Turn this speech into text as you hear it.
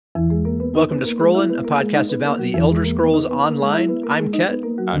Welcome to Scrollin', a podcast about the Elder Scrolls Online. I'm Ket.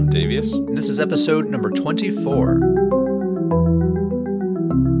 I'm Davius. And this is episode number 24.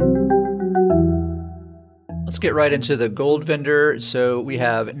 Let's get right into the gold vendor. So we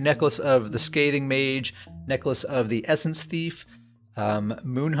have Necklace of the Scathing Mage, Necklace of the Essence Thief,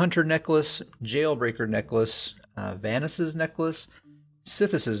 Moonhunter Necklace, Jailbreaker Necklace, Vanessa's Necklace,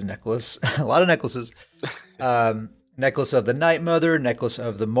 Sithis' Necklace, a lot of necklaces, Necklace of the Night Mother, Necklace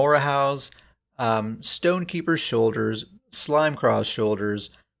of the Morahouse, Stonekeeper's Shoulders, Slimecraw's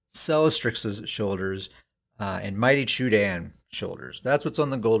Shoulders, Celestrix's Shoulders, and Mighty Chudan Shoulders. That's what's on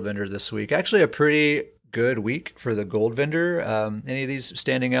the gold vendor this week. Actually, a pretty good week for the gold vendor. Any of these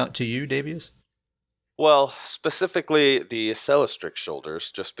standing out to you, Davius? Well, specifically the Celestrix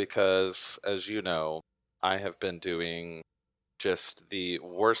Shoulders, just because, as you know, I have been doing just the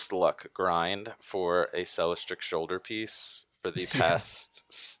worst luck grind for a Celestrix shoulder piece for the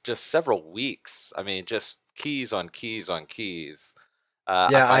past just several weeks. I mean, just keys on keys on keys.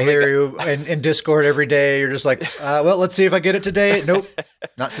 I hear you in Discord every day. You're just like, well, let's see if I get it today. Nope,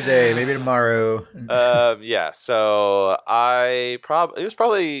 not today. Maybe tomorrow. So I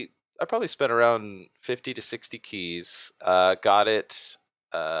probably spent around 50 to 60 keys. Got it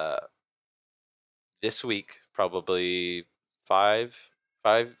this week, probably five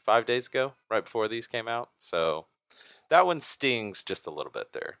days ago, right before these came out. So that one stings just a little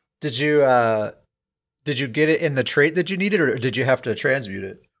bit there. Did you get it in the trait that you needed, or did you have to transmute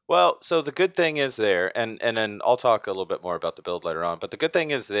it? Well, so the good thing is there, and then I'll talk a little bit more about the build later on, but the good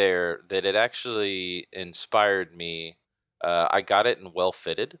thing is there that it actually inspired me. I got it in Well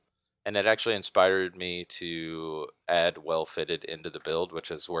Fitted, and it actually inspired me to add Well Fitted into the build, which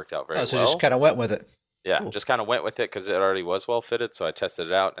has worked out very well. So just kind of went with it. Yeah, cool. Just kind of went with it because it already was well fitted, so I tested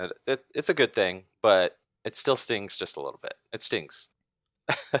it out, and it's a good thing, but it still stings just a little bit. It stings.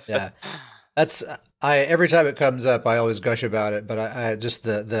 Yeah, every time it comes up, I always gush about it, but I just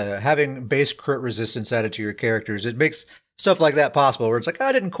the having base crit resistance added to your characters, it makes stuff like that possible. Where it's like,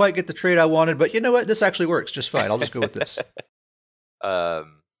 I didn't quite get the trait I wanted, but you know what? This actually works just fine. I'll just go with this. The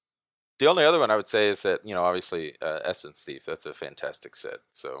only other one I would say is that, obviously Essence Thief. That's a fantastic set.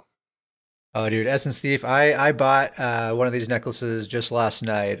 So. Oh, dude, Essence Thief. I bought one of these necklaces just last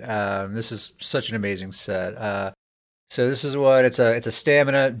night. This is such an amazing set. So this is what it's a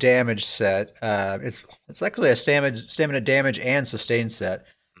stamina damage set. It's actually a stamina damage and sustain set.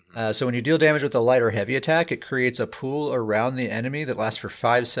 So when you deal damage with a light or heavy attack, it creates a pool around the enemy that lasts for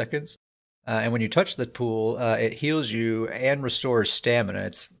 5 seconds. And when you touch the pool, it heals you and restores stamina.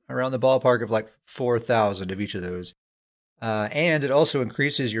 It's around the ballpark of like 4,000 of each of those. And it also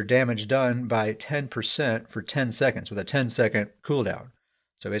increases your damage done by 10% for 10 seconds with a 10-second cooldown.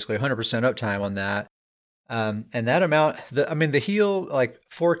 So basically 100% uptime on that. And that amount, the heal, like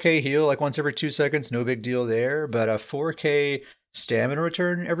 4K heal, like once every 2 seconds, no big deal there. But a 4K stamina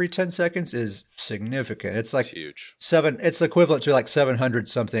return every 10 seconds is significant. It's like huge. It's equivalent to like 700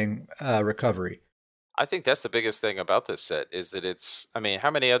 something recovery. I think that's the biggest thing about this set is that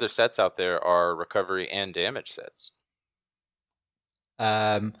how many other sets out there are recovery and damage sets?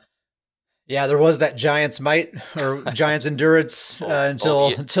 Yeah, there was that Giant's Might or Giant's Endurance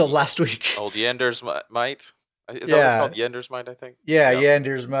until last week. Old Yender's Might. Is that what it's called? Yender's Might, I think. Yeah,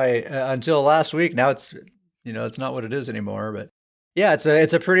 Yender's Might until last week. Now it's not what it is anymore. But yeah,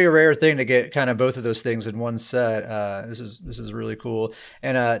 it's a pretty rare thing to get kind of both of those things in one set. This is really cool,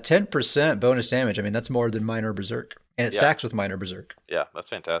 and 10% bonus damage. I mean, that's more than Minor Berserk, and it stacks with Minor Berserk. Yeah, that's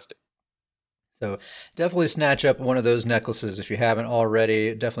fantastic. So definitely snatch up one of those necklaces if you haven't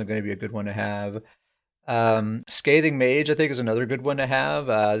already. Definitely going to be a good one to have. Scathing Mage, I think, is another good one to have.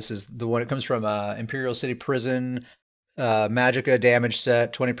 This is the one that comes from Imperial City Prison. Magicka damage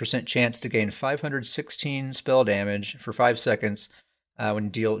set, 20% chance to gain 516 spell damage for 5 seconds when you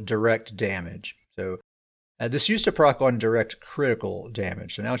deal direct damage. So this used to proc on direct critical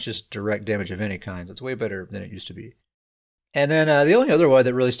damage. So now it's just direct damage of any kind. So it's way better than it used to be. And then the only other one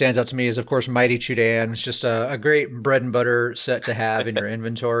that really stands out to me is, of course, Mighty Chudan. It's just a great bread and butter set to have in your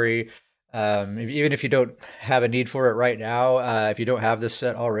inventory. Even if you don't have a need for it right now, if you don't have this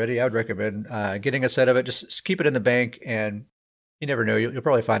set already, I would recommend getting a set of it. Just keep it in the bank, and you never know. You'll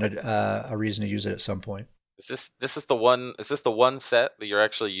probably find a reason to use it at some point. Is this the one set that you're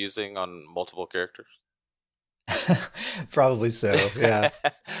actually using on multiple characters? Probably so. Yeah.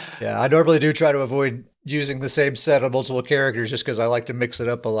 Yeah. I normally do try to avoid using the same set of multiple characters just because I like to mix it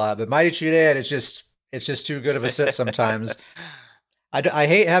up a lot. But Mighty Chudan, it's just too good of a set sometimes. I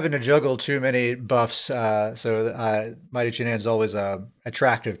hate having to juggle too many buffs. So Mighty Chudan is always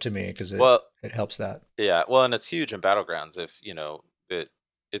attractive to me because it helps that. Yeah. Well, and it's huge in Battlegrounds. If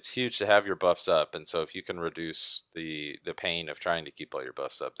it's huge to have your buffs up, and so if you can reduce the pain of trying to keep all your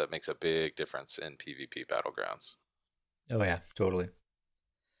buffs up, that makes a big difference in PvP battlegrounds. Oh yeah, totally.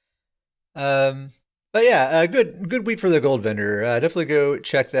 Um, but yeah, good week for the gold vendor. Definitely go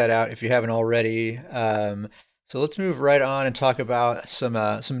check that out if you haven't already. So let's move right on and talk about some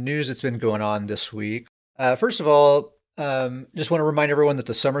news that's been going on this week. First of all, just want to remind everyone that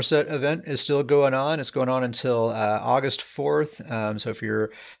the Somerset event is still going on. It's going on until August 4th. So if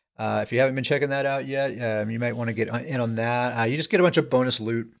you haven't been checking that out yet, you might want to get in on that. You just get a bunch of bonus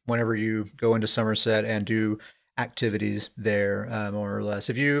loot whenever you go into Somerset and do activities there, more or less.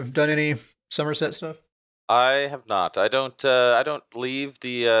 Have you done any Somerset stuff? I have not. I don't leave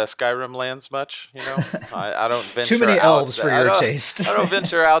the Skyrim lands much. I don't venture Too many out. elves for your taste. I don't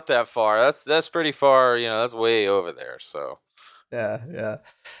venture out that far. That's pretty far. That's way over there. So Yeah, yeah.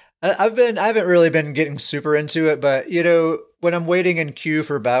 I haven't really been getting super into it, but when I'm waiting in queue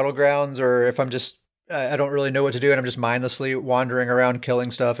for battlegrounds, or if I don't really know what to do and I'm just mindlessly wandering around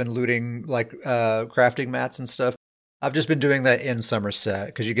killing stuff and looting like crafting mats and stuff. I've just been doing that in Somerset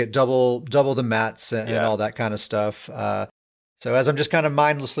because you get double the mats and all that kind of stuff. So as I'm just kind of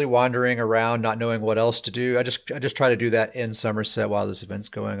mindlessly wandering around, not knowing what else to do, I just try to do that in Somerset while this event's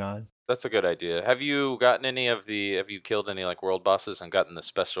going on. that's a good idea. Have you killed any like world bosses and gotten the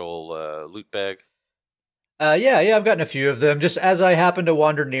special loot bag? Yeah, I've gotten a few of them. Just as I happen to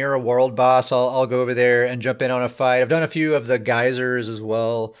wander near a world boss, I'll go over there and jump in on a fight. I've done a few of the geysers as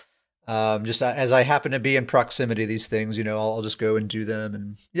well. Just as I happen to be in proximity to these things, I'll just go and do them.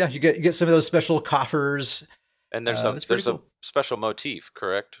 And yeah, you get some of those special coffers. And there's a cool. special motif,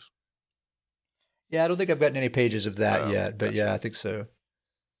 correct? Yeah, I don't think I've gotten any pages of that yet, but gotcha. yeah, I think so.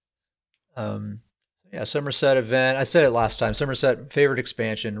 Yeah, Somerset event. I said it last time. Somerset favorite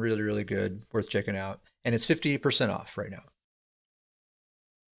expansion, really, really good, worth checking out, and it's 50% off right now.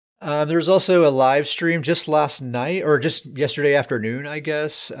 There was also a live stream just last night, or just yesterday afternoon, I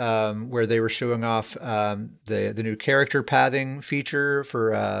guess, where they were showing off the new character pathing feature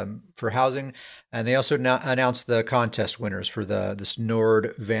for housing, and they also announced the contest winners for this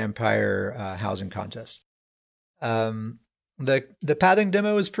Nord Vampire housing contest. The pathing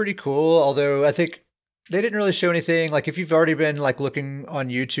demo is pretty cool, although I think they didn't really show anything. Like if you've already been like looking on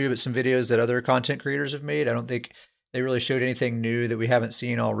YouTube at some videos that other content creators have made, I don't think they really showed anything new that we haven't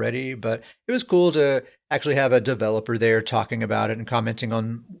seen already, but it was cool to actually have a developer there talking about it and commenting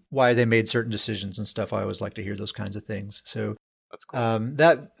on why they made certain decisions and stuff. I always like to hear those kinds of things. So That's cool.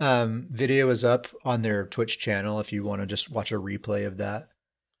 that video is up on their Twitch channel if you want to just watch a replay of that.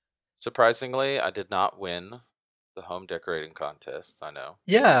 Surprisingly, I did not win the home decorating contest. I know.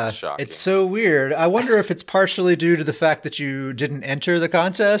 Yeah, It's shocking. it's so weird. I wonder if it's partially due to the fact that you didn't enter the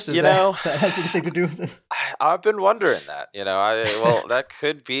contest. That has anything to do with it? I've been wondering that. That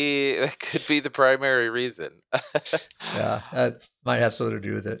could be the primary reason. Yeah, that might have something to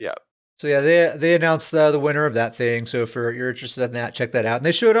do with it. Yeah. So yeah, they announced the winner of that thing. So if you're interested in that, check that out. And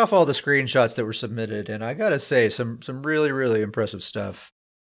they showed off all the screenshots that were submitted, and I gotta say, some really really impressive stuff.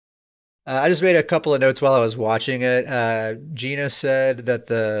 I just made a couple of notes while I was watching it. Gina said that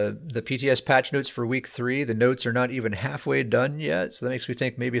the PTS patch notes for week 3, the notes are not even halfway done yet. So that makes me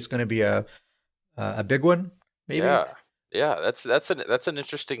think maybe it's going to be a big one. Maybe. Yeah. That's an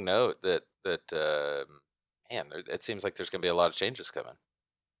interesting note. Man, it seems like there's going to be a lot of changes coming.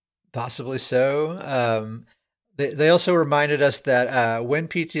 Possibly so. They also reminded us that when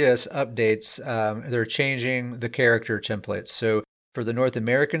PTS updates, they're changing the character templates. So for the North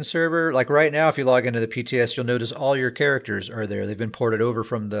American server, like right now, if you log into the PTS, you'll notice all your characters are there. They've been ported over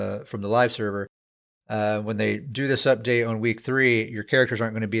from the live server. When they do this update on week 3, your characters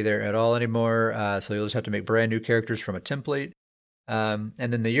aren't going to be there at all anymore. So you'll just have to make brand new characters from a template. And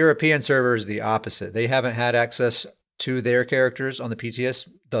then the European server is the opposite. They haven't had access to their characters on the PTS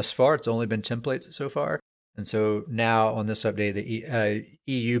thus far. It's only been templates so far. And so now on this update, the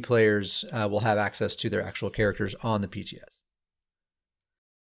EU players will have access to their actual characters on the PTS.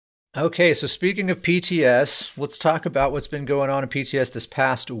 Okay, so speaking of PTS, let's talk about what's been going on in PTS this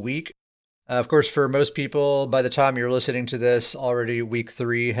past week. Of course, for most people, by the time you're listening to this, already week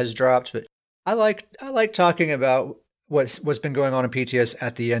 3 has dropped. But I like talking about what's been going on in PTS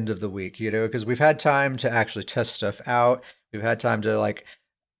at the end of the week, because we've had time to actually test stuff out. We've had time to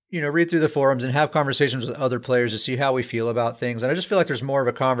read through the forums and have conversations with other players to see how we feel about things. And I just feel like there's more of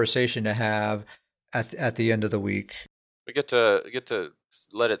a conversation to have at the end of the week. We get to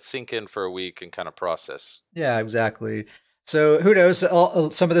let it sink in for a week and kind of process. Yeah, exactly. So who knows?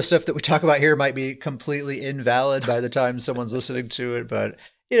 Some of the stuff that we talk about here might be completely invalid by the time someone's listening to it, but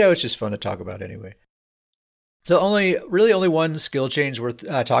it's just fun to talk about anyway. So only one skill change worth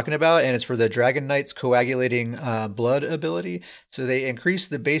talking about, and it's for the Dragon Knight's coagulating blood ability. So they increase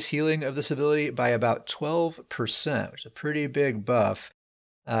the base healing of this ability by about 12%, which is a pretty big buff.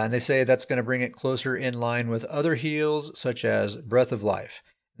 And they say that's going to bring it closer in line with other heals, such as Breath of Life.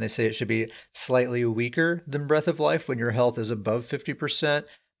 And they say it should be slightly weaker than Breath of Life when your health is above 50%,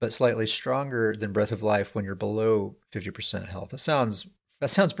 but slightly stronger than Breath of Life when you're below 50% health. That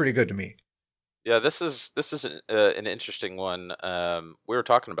sounds pretty good to me. Yeah, this is an interesting one. We were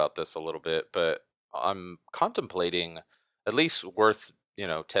talking about this a little bit, but I'm contemplating at least worth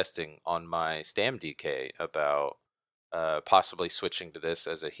testing on my Stam DK about possibly switching to this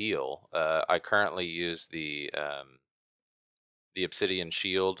as a heal. I currently use the Obsidian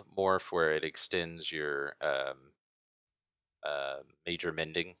Shield morph where it extends your major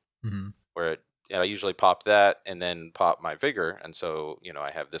mending, Mm-hmm. where I usually pop that and then pop my vigor, and so I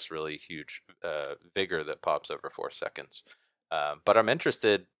have this really huge vigor that pops over 4 seconds. But I'm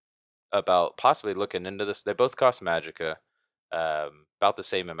interested about possibly looking into this. They both cost magicka, about the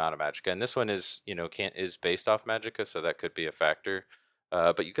same amount of magicka, and this one is can't is based off magicka, so that could be a factor.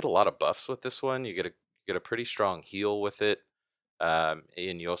 But you get a lot of buffs with this one. You get a pretty strong heal with it.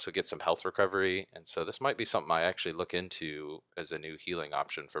 And you also get some health recovery, and so this might be something I actually look into as a new healing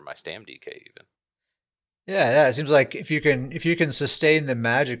option for my Stam DK even. Yeah. It seems like if you can sustain the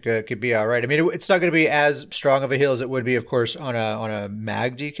magic, it could be all right. I mean, it's not going to be as strong of a heal as it would be, of course, on a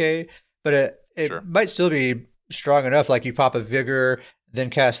mag DK, but it Sure. might still be strong enough. Like you pop a vigor,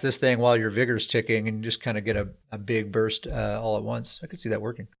 then cast this thing while your vigor's ticking, and just kind of get a big burst all at once. I could see that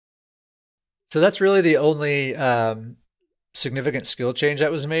working. So that's really the only significant skill change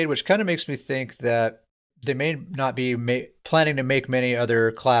that was made, which kind of makes me think that they may not be planning to make many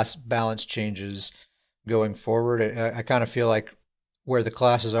other class balance changes going forward. I kind of feel like where the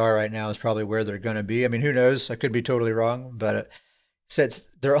classes are right now is probably where they're going to be. I mean, who knows? I could be totally wrong, but since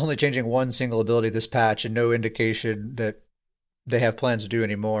they're only changing one single ability this patch and no indication that they have plans to do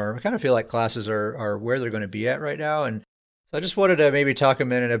any more, I kind of feel like classes are where they're going to be at right now. And so I just wanted to maybe talk a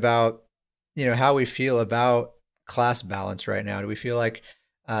minute about, how we feel about class balance right now. Do we feel like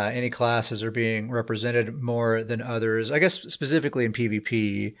any classes are being represented more than others? I guess specifically in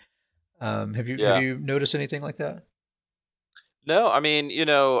PvP. Have you have Yeah. you noticed anything like that? No, I mean,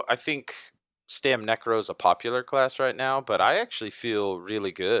 I think Stam Necro is a popular class right now, but I actually feel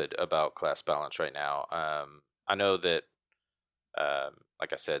really good about class balance right now. I know that,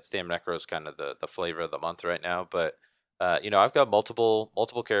 like I said, Stam Necro is kind of the flavor of the month right now, but I've got multiple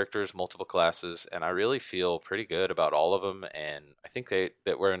characters, multiple classes, and I really feel pretty good about all of them. And I think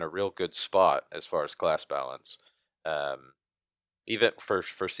that we're in a real good spot as far as class balance, um, even for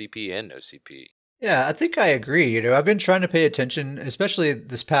CP and no CP. Yeah, I think I agree. I've been trying to pay attention, especially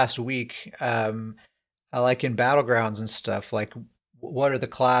this past week. I like in battlegrounds and stuff. Like, what are the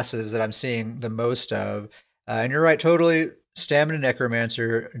classes that I'm seeing the most of? And you're right, totally. Stamina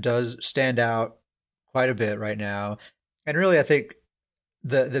Necromancer does stand out quite a bit right now, and really, I think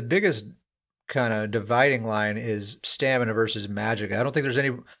the biggest kind of dividing line is stamina versus magic. I don't think there's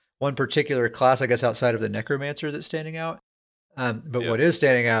any one particular class, I guess, outside of the Necromancer that's standing out. But Yeah, what is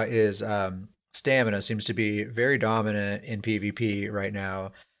standing out is stamina seems to be very dominant in PvP right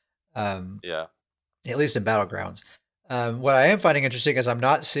now, um, yeah, at least in battlegrounds. What I am finding interesting is I'm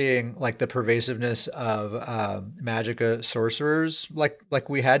not seeing like the pervasiveness of magicka sorcerers like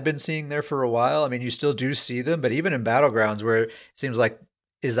we had been seeing there for a while. I mean, you still do see them, but even in battlegrounds where it seems like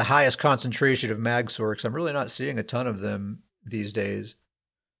is the highest concentration of mag sorcs, I'm really not seeing a ton of them these days.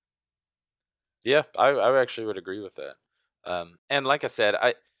 yeah. I actually would agree with that. And like I said,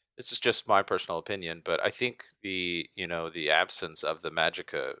 I this is just my personal opinion, but I think the absence of the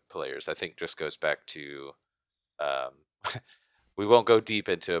Magica players, I think, just goes back to um, we won't go deep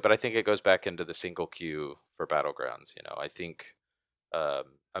into it, but I think it goes back into the single queue for battlegrounds. I think a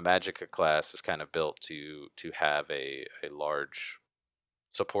Magica class is kind of built to have a large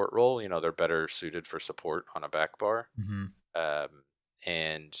support role. They're better suited for support on a back bar, Hmm. um,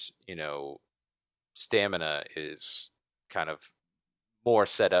 and stamina is kind of more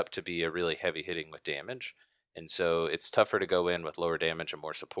set up to be a really heavy hitting with damage. And so it's tougher to go in with lower damage and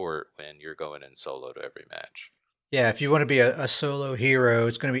more support when you're going in solo to every match. Yeah, if you want to be a solo hero,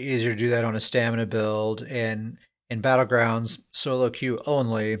 it's going to be easier to do that on a stamina build. And in battlegrounds, solo queue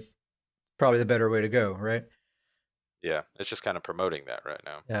only, probably the better way to go, right? Yeah, it's just kind of promoting that right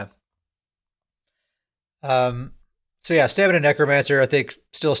now. Yeah. Um, so yeah, Stamina Necromancer, I think,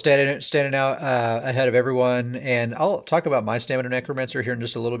 still standing out ahead of everyone. And I'll talk about my Stamina Necromancer here in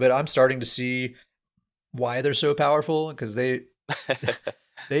just a little bit. I'm starting to see why they're so powerful because they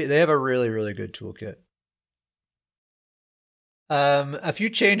have a really really good toolkit. A few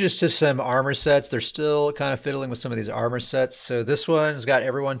changes to some armor sets. They're still kind of fiddling with some of these armor sets. So this one's got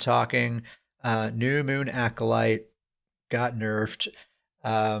everyone talking. New Moon Acolyte got nerfed.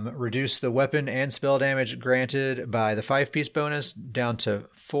 Reduced the weapon and spell damage granted by the 5-piece bonus down to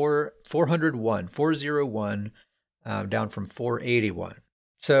 401, down from 481.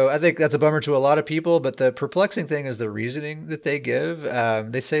 So I think that's a bummer to a lot of people, but the perplexing thing is the reasoning that they give.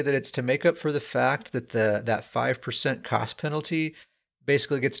 They say that it's to make up for the fact that that 5% cost penalty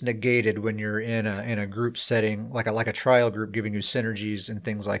basically gets negated when you're in a group setting, like a trial group giving you synergies and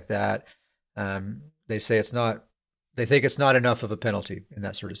things like that. They say it's not. They think it's not enough of a penalty in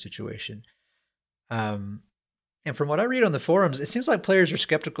that sort of situation. And from what I read on the forums, it seems like players are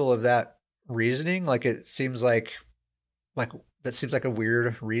skeptical of that reasoning. Like it seems like that seems like a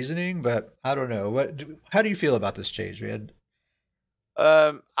weird reasoning, but I don't know. How do you feel about this change, man?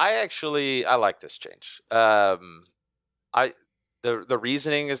 I like this change. I the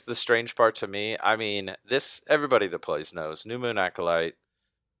reasoning is the strange part to me. I mean, this everybody that plays knows New Moon Acolyte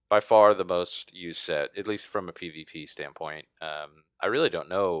by far the most used set, at least from a PvP standpoint. I really don't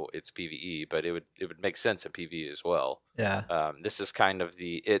know its PvE, but it would make sense in PvE as well. Yeah. This is kind of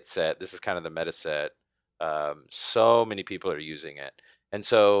the it set. This is kind of the meta set. So many people are using it, and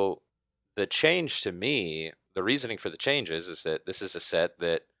so the change to me, the reasoning for the changes is that this is a set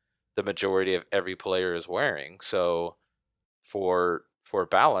that the majority of every player is wearing. So for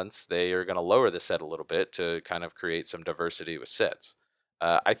balance, they are going to lower the set a little bit to kind of create some diversity with sets.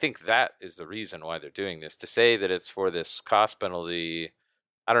 I think that is the reason why they're doing this. To say that it's for this cost penalty,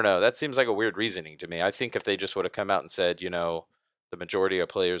 I don't know. That seems like a weird reasoning to me. I think if they just would have come out and said, the majority of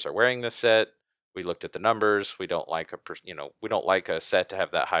players are wearing this set. We looked at the numbers. We don't like we don't like a set to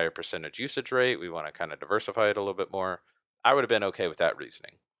have that higher percentage usage rate. We want to kind of diversify it a little bit more. I would have been okay with that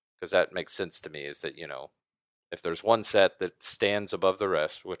reasoning, because that makes sense to me. Is that if there's one set that stands above the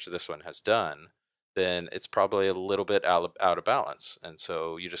rest, which this one has done, then it's probably a little bit out of balance, and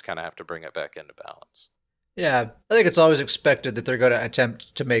so you just kind of have to bring it back into balance. Yeah, I think it's always expected that they're going to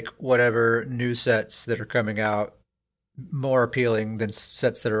attempt to make whatever new sets that are coming out more appealing than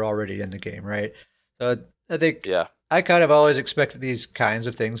sets that are already in the game, right? So I think I kind of always expected these kinds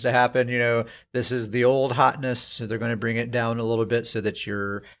of things to happen. This is the old hotness, so they're going to bring it down a little bit so that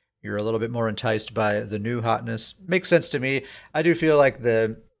you're a little bit more enticed by the new hotness. Makes sense to me. I do feel like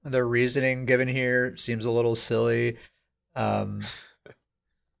the reasoning given here seems a little silly. If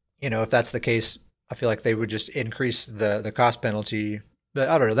that's the case, I feel like they would just increase the cost penalty. But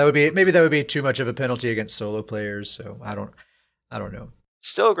I don't know. Maybe that would be too much of a penalty against solo players. So I don't know.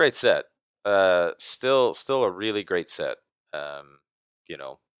 Still a great set. Still a really great set.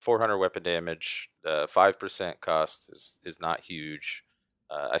 400 weapon damage, 5% cost is not huge.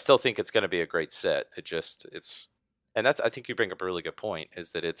 I still think it's going to be a great set. And I think you bring up a really good point,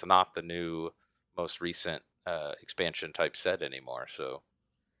 is that it's not the new, most recent expansion type set anymore. So,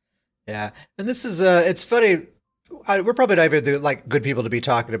 yeah, and this is it's funny. We're probably not even good people to be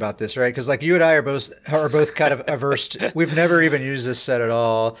talking about this, right? Because you and I are both kind of averse. We've never even used this set at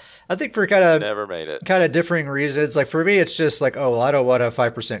all. I think for never made it. Kind of differing reasons. For me, it's just oh, well, I don't want a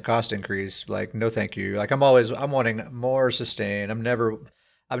 5% cost increase. No, thank you. I'm wanting more sustain. I'm never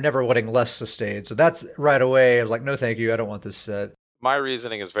wanting less sustain. So that's right away. I was no, thank you. I don't want this set. My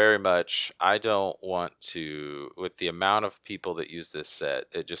reasoning is very much, I don't want to, with the amount of people that use this set,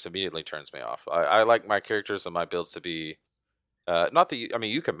 it just immediately turns me off. I like my characters and my builds to be,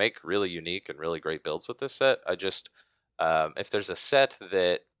 you can make really unique and really great builds with this set. I just, if there's a set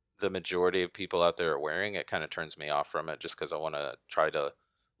that the majority of people out there are wearing, it kind of turns me off from it, just because I want to try to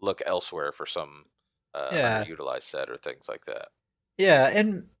look elsewhere for some utilized set or things like that. Yeah,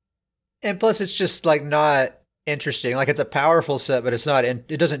 and plus it's just not interesting. It's a powerful set, but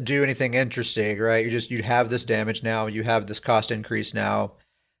it doesn't do anything interesting, right? You have this damage now, you have this cost increase now.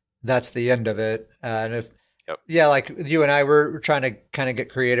 That's the end of it. And if you and I were trying to kind of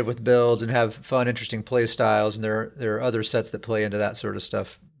get creative with builds and have fun, interesting play styles, and there are other sets that play into that sort of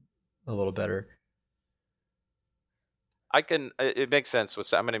stuff a little better. It makes sense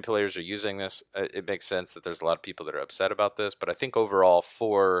with how many players are using this. It makes sense that there's a lot of people that are upset about this, but I think overall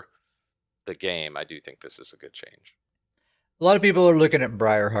for the game, I do think this is a good change. A lot of people are looking at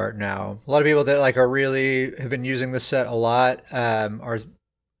Briarheart now. A lot of people that are really have been using this set a lot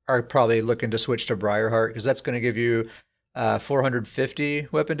are probably looking to switch to Briarheart, because that's going to give you 450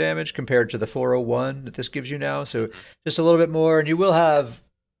 weapon damage compared to the 401 that this gives you now. So just a little bit more, and you will have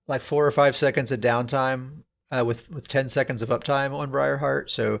 4 or 5 seconds of downtime with 10 seconds of uptime on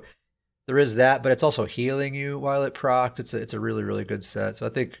Briarheart. So there is that, but it's also healing you while it procs. It's a really, really good set. So I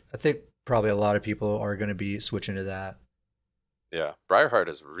think probably a lot of people are going to be switching to that. Yeah, Briarheart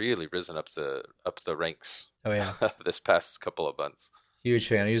has really risen up the ranks Oh yeah, this past couple of months. huge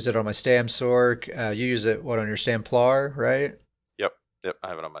fan. I used it on my Stam Sork. You use it what on your Stamplar, right? Yep, yep, I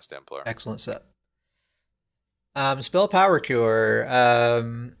have it on my Stamplar. Excellent set. Spell Power Cure,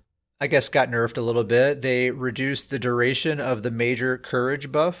 I guess got nerfed a little bit. They reduced the duration of the major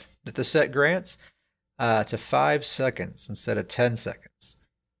courage buff that the set grants to 5 seconds instead of 10 seconds.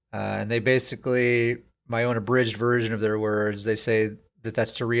 And they basically, my own abridged version of their words, they say that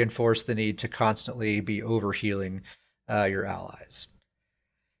that's to reinforce the need to constantly be overhealing your allies.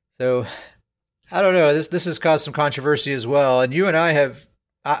 So I don't know. This has caused some controversy as well. And you and I have,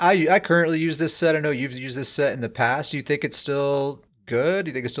 I currently use this set. I know you've used this set in the past. Do you think it's still good? Do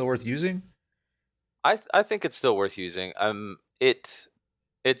you think it's still worth using? I think it's still worth using.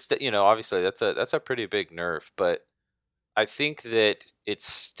 Obviously that's a pretty big nerf, but I think that it's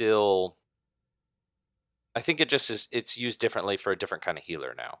still. I think it just is. It's used differently for a different kind of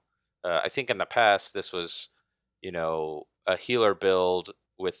healer now. I think in the past this was, a healer build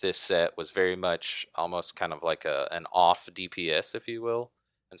with this set was very much almost kind of like an off DPS, if you will,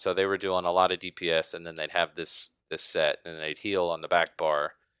 and so they were doing a lot of DPS, and then they'd have this set, and they'd heal on the back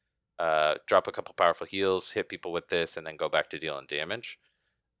bar, drop a couple powerful heals, hit people with this, and then go back to dealing damage.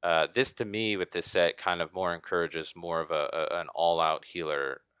 This to me with this set kind of more encourages more of an all-out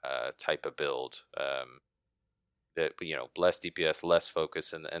healer type of build. That less DPS, less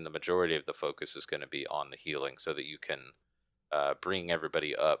focus, and the majority of the focus is going to be on the healing, so that you can bring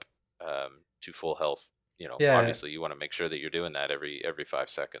everybody up to full health. Yeah, obviously you want to make sure that you're doing that every 5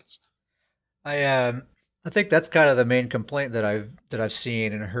 seconds. I think that's kind of the main complaint that I've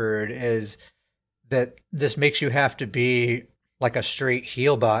seen and heard is that this makes you have to be like a straight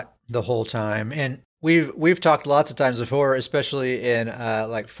heal bot the whole time. And we've talked lots of times before, especially in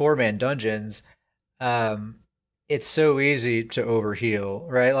like 4-man dungeons. It's so easy to overheal,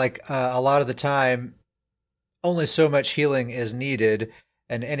 right? Like a lot of the time, only so much healing is needed,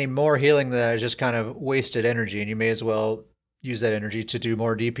 and any more healing than that is just kind of wasted energy, and you may as well use that energy to do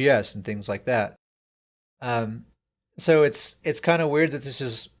more DPS and things like that. Um, so it's kind of weird that this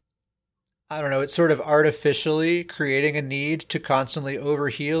is, I don't know, it's sort of artificially creating a need to constantly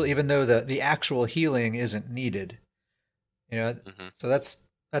overheal, even though the actual healing isn't needed. Hmm. So that's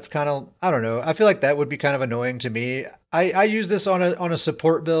kind of, I don't know. I feel like that would be kind of annoying to me. I use this on a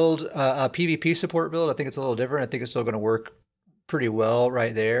support build, a PvP support build. I think it's a little different. I think it's still going to work pretty well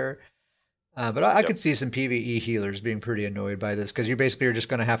right there. But I Yep. could see some PvE healers being pretty annoyed by this because you basically are just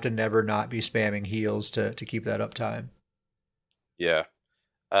going to have to never not be spamming heals to keep that uptime. Yeah.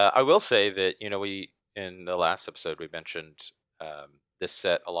 I will say that we in the last episode we mentioned this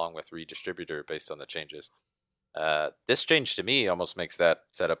set along with redistributor based on the changes. This change to me almost makes that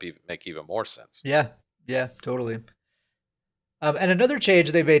setup make even more sense. Yeah, yeah, totally. And another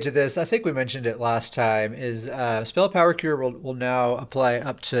change they made to this, I think we mentioned it last time, is Spell Power Cure will now apply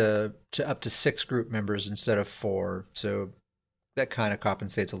up to 6 group members instead of 4. So that kind of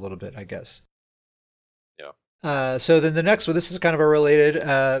compensates a little bit, I guess. Yeah. So then the next one, this is kind of a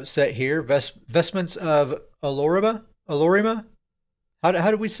related set here, Vestments of Olorima. Olorima. How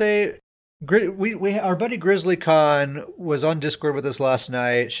do we say? We our buddy Grizzly Khan was on Discord with us last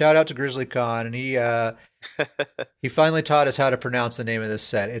night. Shout out to Grizzly Khan, and he finally taught us how to pronounce the name of this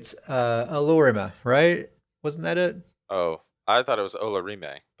set. It's Olorima, right? Wasn't that it? Oh, I thought it was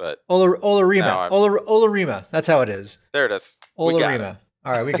Olarime, but Olorima. Olorima. That's how it is. there it is. We got it. Olorima.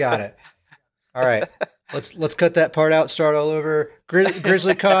 All right, we got it. All right. Let's cut that part out. Start all over.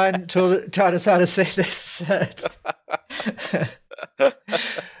 Grizzly Khan taught us how to say this set.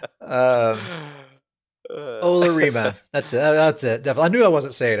 Olorima. That's it. That's it. Definitely. I knew I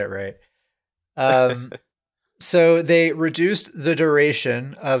wasn't saying it right. So they reduced the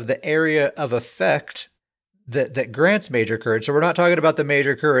duration of the area of effect that grants major courage. So we're not talking about the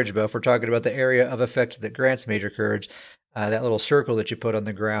major courage buff. We're talking about the area of effect that grants major courage. That little circle that you put on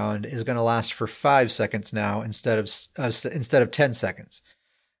the ground is going to last for 5 seconds now instead of 10 seconds.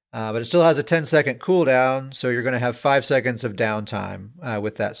 But it still has a 10-second cooldown, so you're going to have 5 seconds of downtime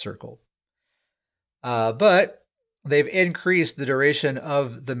with that circle. But they've increased the duration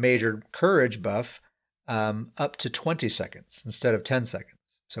of the major courage buff up to 20 seconds instead of 10 seconds.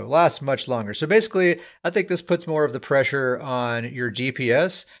 So it lasts much longer. So basically, I think this puts more of the pressure on your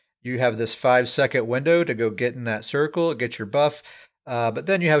DPS. You have this 5-second window to go get in that circle, get your buff. But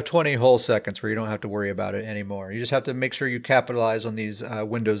then you have 20 whole seconds where you don't have to worry about it anymore. You just have to make sure you capitalize on these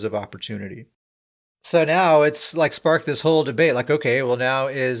windows of opportunity. So now it's like sparked this whole debate. Like, okay, well now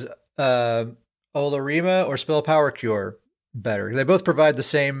is Olorima or Spell Power Cure better? They both provide the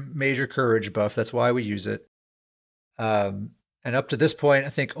same major courage buff. That's why we use it. And up to this point, I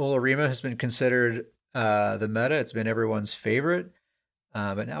think Olorima has been considered the meta. It's been everyone's favorite.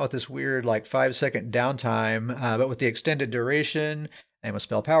 But now with this weird like 5 second downtime, but with the extended duration and with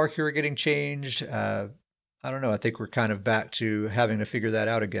spell power cure getting changed, I don't know. I think we're kind of back to having to figure that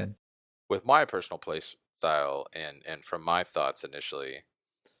out again. With my personal play style and from my thoughts initially,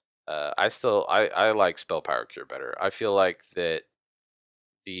 I like spell power cure better. I feel like that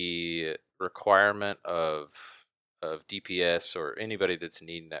the requirement of DPS or anybody that's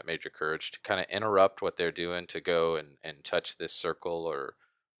needing that major courage to kind of interrupt what they're doing to go and touch this circle or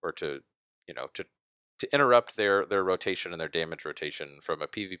to to interrupt their rotation and their damage rotation from a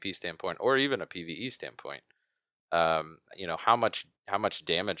PvP standpoint or even a PvE standpoint. How much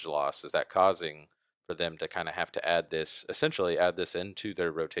damage loss is that causing for them to kind of have to essentially add this into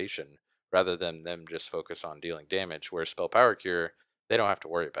their rotation rather than them just focus on dealing damage. Where spell power cure, they don't have to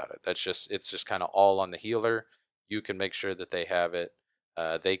worry about it. It's just kind of all on the healer. You can make sure that they have it.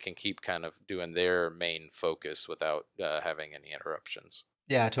 They can keep kind of doing their main focus without having any interruptions.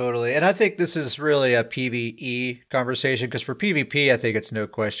 Yeah, totally. And I think this is really a PvE conversation because for PvP, I think it's no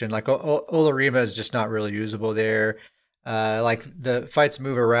question. Like Olorima is just not really usable there. Like the fights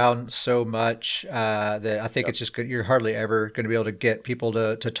move around so much that I think it's just you're hardly ever going to be able to get people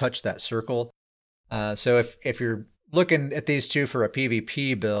to touch that circle. So if you're looking at these two for a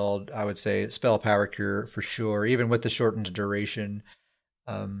PvP build, I would say spell power cure for sure, even with the shortened duration.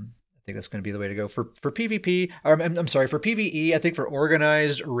 I think that's going to be the way to go for PvP. I'm sorry, for PvE. I think for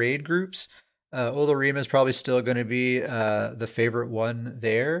organized raid groups, Olorima is probably still going to be the favorite one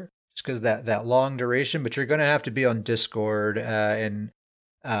there, just because that long duration. But you're going to have to be on Discord and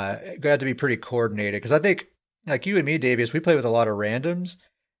going to have to be pretty coordinated. Because I think, like you and me, Davius, we play with a lot of randoms,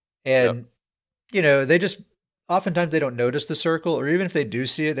 and they just oftentimes they don't notice the circle, or even if they do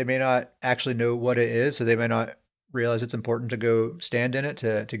see it, they may not actually know what it is, so they may not realize it's important to go stand in it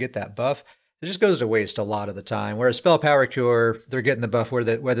to get that buff. It just goes to waste a lot of the time. Whereas spell power cure, they're getting the buff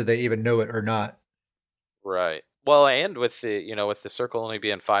whether they even know it or not. Right. Well, and with the circle only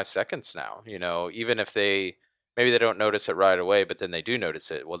being 5 seconds now, even if maybe they don't notice it right away, but then they do notice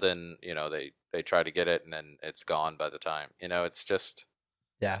it. Well, then they try to get it, and then it's gone by the time. It's just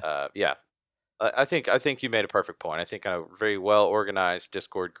yeah. I think you made a perfect point. I think a very well organized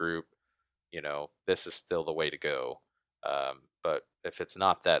Discord group, this is still the way to go. But if it's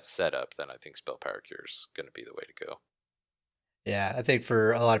not that setup, then I think spell power cure is going to be the way to go. Yeah, I think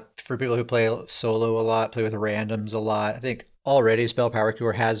for people who play solo a lot, play with randoms a lot, I think already spell power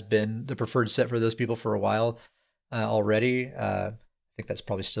cure has been the preferred set for those people for a while already. I think that's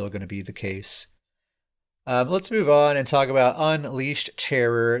probably still going to be the case. Let's move on and talk about Unleashed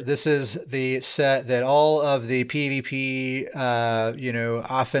Terror. This is the set that all of the PvP,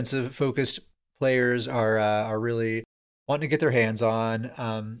 offensive focused players are really wanting to get their hands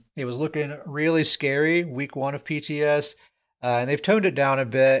on. It was looking really scary week 1 of PTS, and they've toned it down a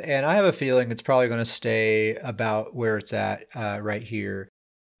bit. And I have a feeling it's probably going to stay about where it's at right here.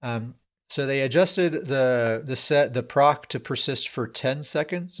 So they adjusted the proc to persist for 10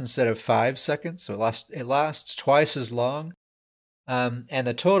 seconds instead of 5 seconds. So it lasts twice as long. And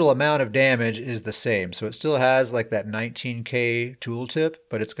the total amount of damage is the same. So it still has like that 19k tooltip,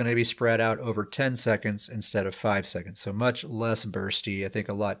 but it's going to be spread out over 10 seconds instead of 5 seconds. So much less bursty. I think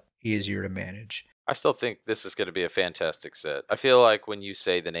a lot easier to manage. I still think this is going to be a fantastic set. I feel like when you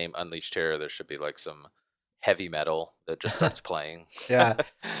say the name Unleashed Terror, there should be like some heavy metal that just starts playing. Yeah.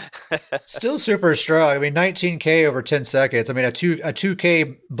 Still super strong. I mean, 19k over 10 seconds. I mean, a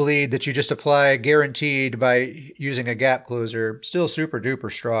 2k bleed that you just apply guaranteed by using a gap closer, still super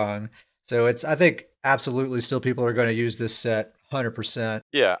duper strong. So I think absolutely still people are going to use this set 100%.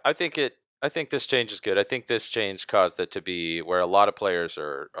 Yeah, I think this change is good. I think this change caused it to be where a lot of players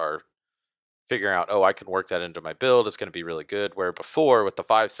are figuring out, I can work that into my build. It's going to be really good. Where before with the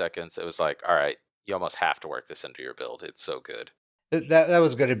 5 seconds, it was like, all right, you almost have to work this into your build. It's so good. That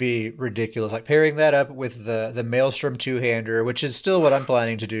was going to be ridiculous. Like pairing that up with the Maelstrom two-hander, which is still what I'm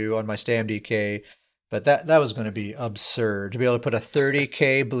planning to do on my Stam DK. But that was going to be absurd to be able to put a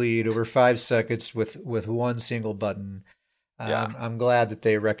 30k bleed over 5 seconds with one single button. Yeah. I'm glad that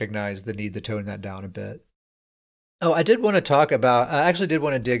they recognized the need to tone that down a bit. Oh, I did want to talk about. I actually did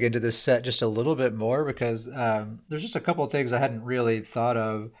want to dig into this set just a little bit more because there's just a couple of things I hadn't really thought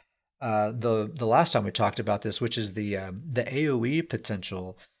of. The last time we talked about this, which is the AOE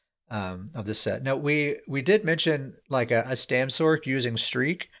potential of this set. Now we did mention like a Stamsork using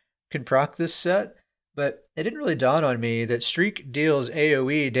Streak can proc this set, but it didn't really dawn on me that Streak deals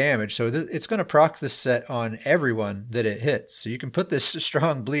AOE damage, so it's going to proc this set on everyone that it hits. So you can put this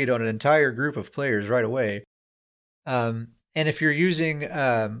strong bleed on an entire group of players right away. And if you're using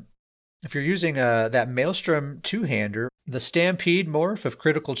that Maelstrom two-hander, the Stampede morph of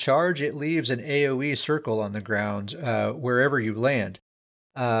critical charge, it leaves an AoE circle on the ground wherever you land.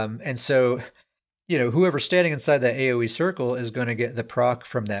 And so, whoever's standing inside that AoE circle is going to get the proc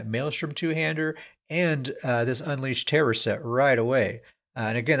from that Maelstrom two-hander and this Unleashed Terror set right away.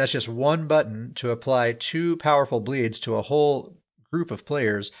 And again, that's just one button to apply two powerful bleeds to a whole group of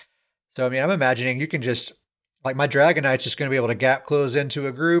players. So, I mean, I'm imagining you can just, like, my Dragon Knight's just going to be able to gap close into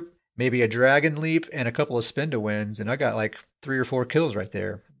a group, maybe a Dragon Leap and a couple of spin to wins, and I got like 3 or 4 kills right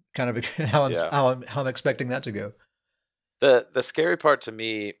there. Kind of how I'm expecting that to go. The scary part to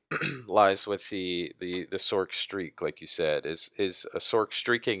me lies with the Sork streak, like you said, is a Sork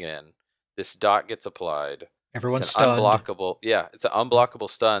streaking in. This dot gets applied. Everyone's it's an stunned. Unblockable. Yeah, it's an unblockable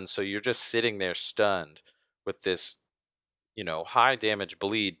stun. So you're just sitting there stunned with this, high damage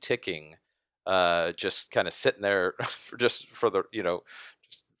bleed ticking, just kind of sitting there just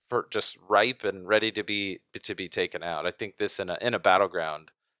ripe and ready to be taken out. I think this in a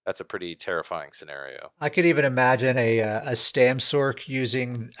battleground, that's a pretty terrifying scenario. I could even imagine a Stam Sork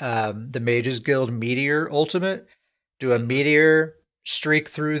using the Mages Guild Meteor ultimate, do a meteor streak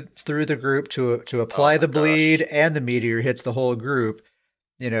through the group to apply the bleed, and the meteor hits the whole group.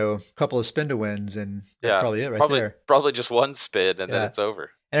 A couple of spin to wins, and that's probably it there. Probably just one spin, and then it's over.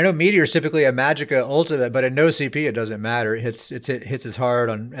 And I know Meteor is typically a Magicka ultimate, but in no CP it doesn't matter. It hits as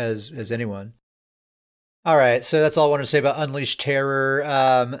hard as anyone. All right, so that's all I want to say about Unleashed Terror.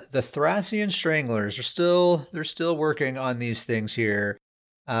 The Thracian Stranglers they're still working on these things here.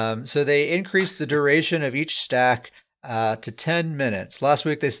 So they increased the duration of each stack to 10 minutes. Last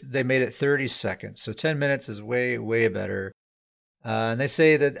week they made it 30 seconds, so 10 minutes is way better. And they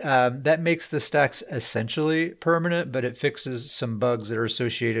say that that makes the stacks essentially permanent, but it fixes some bugs that are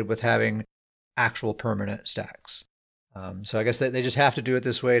associated with having actual permanent stacks. So I guess they just have to do it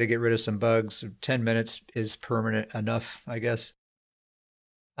this way to get rid of some bugs. 10 minutes is permanent enough, I guess.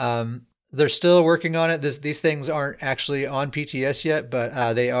 They're still working on it. These things aren't actually on PTS yet,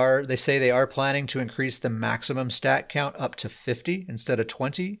 but they say they are planning to increase the maximum stack count up to 50 instead of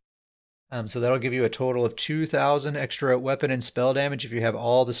 20. So that'll give you a total of 2,000 extra weapon and spell damage if you have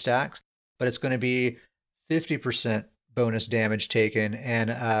all the stacks, but it's going to be 50% bonus damage taken and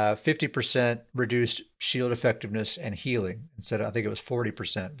 50% reduced shield effectiveness and healing instead of, I think it was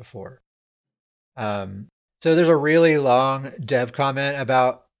 40% before. So there's a really long dev comment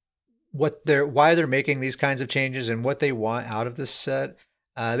about why they're making these kinds of changes and what they want out of this set.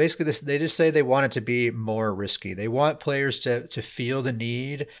 Basically, they just say they want it to be more risky. They want players to feel the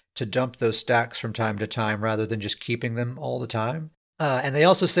need to dump those stacks from time to time rather than just keeping them all the time. And they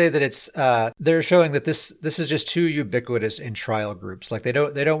also say that they're showing that this is just too ubiquitous in trial groups. Like they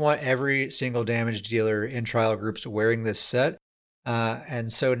don't want every single damage dealer in trial groups wearing this set.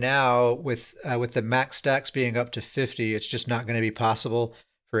 And so now with the max stacks being up to 50, it's just not going to be possible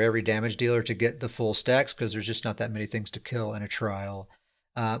for every damage dealer to get the full stacks because there's just not that many things to kill in a trial.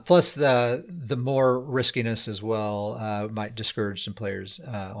 Plus the more riskiness as well might discourage some players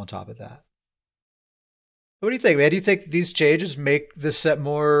on top of that. What do you think, man? Do you think these changes make this set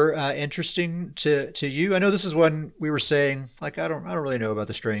more interesting to you? I know this is one we were saying, like, I don't really know about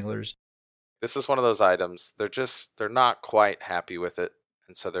the Stranglers. This is one of those items. They're not quite happy with it,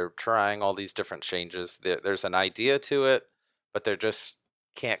 and so they're trying all these different changes. There's an idea to it, but they're just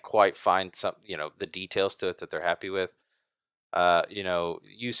can't quite find the details to it that they're happy with.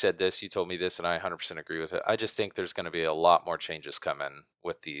 You said this, you told me this, and I 100% agree with it. I just think there's going to be a lot more changes coming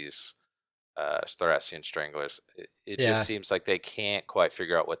with these Thracian Stranglers. It just seems like they can't quite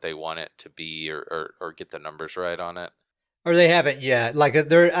figure out what they want it to be or get the numbers right on it. Or they haven't yet. Like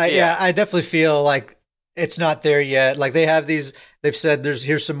I definitely feel like it's not there yet. Like they've said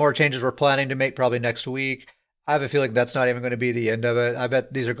here's some more changes we're planning to make probably next week. I have a feeling that's not even going to be the end of it. I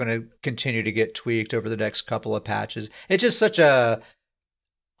bet these are going to continue to get tweaked over the next couple of patches. It's just such a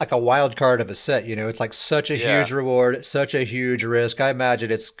wild card of a set, It's like such a huge reward, such a huge risk. I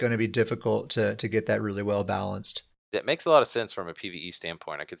imagine it's going to be difficult to get that really well balanced. It makes a lot of sense from a PvE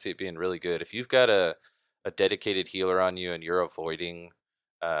standpoint. I could see it being really good. If you've got a dedicated healer on you and you're avoiding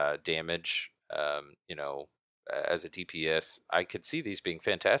damage, as a DPS, I could see these being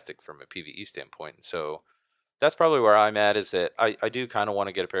fantastic from a PvE standpoint. So that's probably where I'm at, is that I do kind of want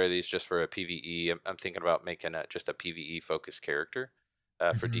to get a pair of these just for a PvE. I'm thinking about making just a PvE focused character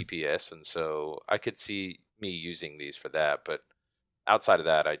for DPS, and so I could see me using these for that. But outside of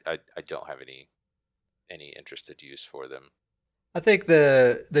that, I don't have any interested use for them. I think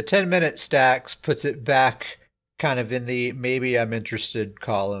the 10-minute stacks puts it back kind of in the maybe I'm interested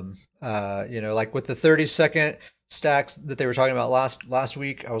column. Like with the 30-second stacks that they were talking about last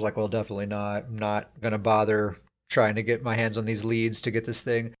week, I was like, well, definitely not. I'm not gonna bother trying to get my hands on these leads to get this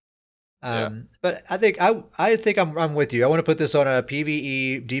thing. But I think I'm with you. I want to put this on a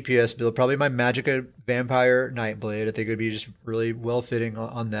PvE DPS build, probably my Magicka Vampire Nightblade. I think it would be just really well fitting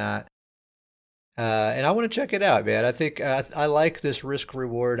on that. And I want to check it out, man. I think I like this risk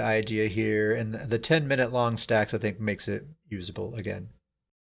reward idea here, and the 10-minute long stacks I think makes it usable again.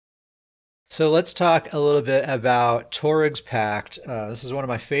 So let's talk a little bit about Toryg's Pact. This is one of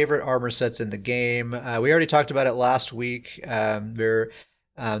my favorite armor sets in the game. We already talked about it last week. They're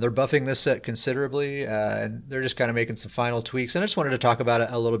buffing this set considerably, and they're just kind of making some final tweaks. And I just wanted to talk about it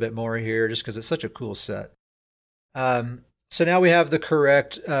a little bit more here, just because it's such a cool set. So now we have the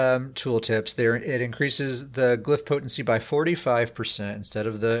correct tooltips. It increases the glyph potency by 45% instead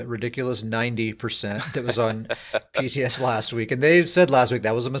of the ridiculous 90% that was on PTS last week. And they said last week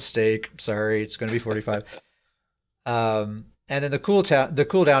that was a mistake. Sorry, it's going to be 45. And then the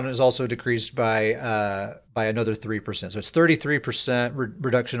cooldown is also decreased by another 3%. So it's 33%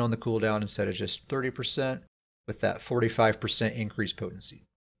 reduction on the cooldown instead of just 30% with that 45% increased potency.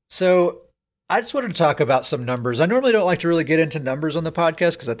 So I just wanted to talk about some numbers. I normally don't like to really get into numbers on the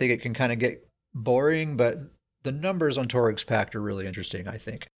podcast because I think it can kind of get boring, but the numbers on Toryg's Pact are really interesting, I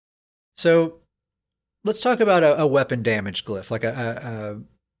think. So let's talk about a weapon damage glyph, like a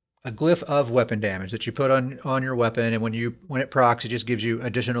glyph of weapon damage that you put on your weapon, and when it procs, it just gives you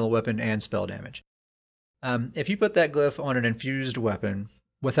additional weapon and spell damage. If you put that glyph on an infused weapon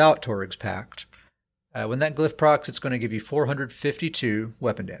without Toryg's Pact, when that glyph procs, it's going to give you 452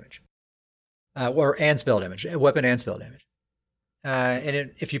 weapon damage. And spell damage, weapon and spell damage.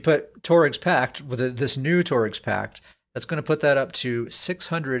 If you put Toryg's Pact with this new Toryg's Pact, that's going to put that up to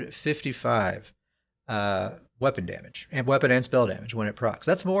 655 weapon damage and weapon and spell damage when it procs.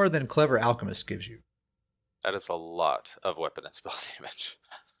 That's more than Clever Alchemist gives you. That is a lot of weapon and spell damage.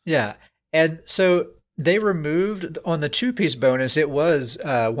 Yeah, and so they removed on the 2-piece bonus. It was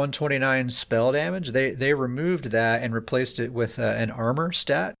 129 spell damage. They removed that and replaced it with an armor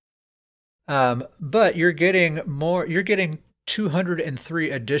stat. But you're getting more. You're getting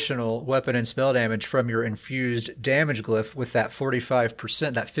 203 additional weapon and spell damage from your infused damage glyph with that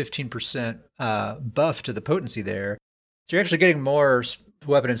 45%, that 15% buff to the potency there. So you're actually getting more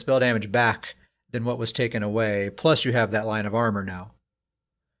weapon and spell damage back than what was taken away. Plus, you have that line of armor now.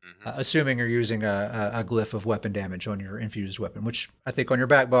 Assuming you're using a glyph of weapon damage on your infused weapon, which I think on your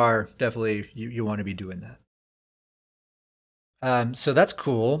back bar, definitely you want to be doing that. So that's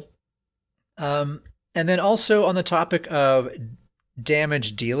cool. And then also on the topic of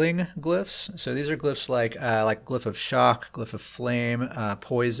damage dealing glyphs. So these are glyphs like Glyph of Shock, Glyph of Flame,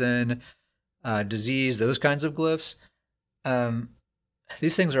 Poison, Disease, those kinds of glyphs.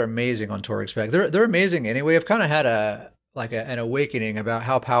 These things are amazing on Toryg's Pact. They're amazing anyway. I've kind of had an awakening about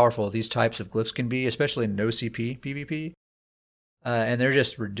how powerful these types of glyphs can be, especially in no CP PvP. And they're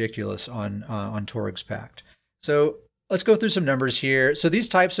just ridiculous on Toryg's Pact. So let's go through some numbers here. So these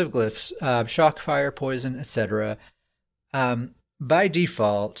types of glyphs, shock, fire, poison, etc., by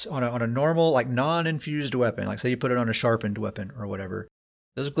default, on a normal, like non-infused weapon, like say you put it on a sharpened weapon or whatever,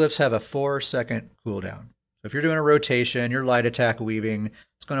 those glyphs have a 4-second cooldown. So if you're doing a rotation, your light attack weaving,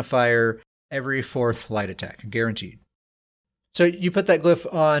 it's going to fire every 4th light attack, guaranteed. So you put that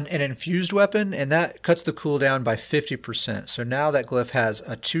glyph on an infused weapon, and that cuts the cooldown by 50%. So now that glyph has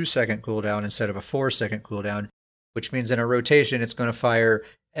a 2-second cooldown instead of a 4-second cooldown, which means in a rotation, it's going to fire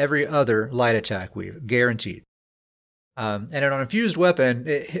every other light attack weave, guaranteed. And on an infused weapon,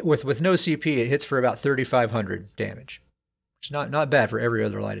 with no CP, it hits for about 3,500 damage, which is not bad for every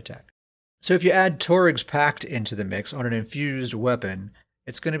other light attack. So if you add Toryg's Pact into the mix on an infused weapon,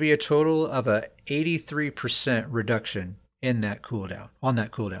 it's going to be a total of a 83% reduction in that cooldown,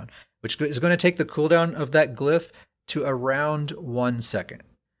 which is going to take the cooldown of that glyph to around 1 second.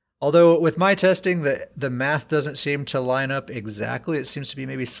 Although with my testing, the math doesn't seem to line up exactly. It seems to be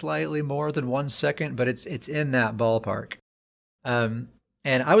maybe slightly more than 1 second, but it's in that ballpark. And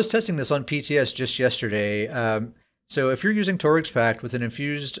I was testing this on PTS just yesterday. So if you're using Toryg's Pact with an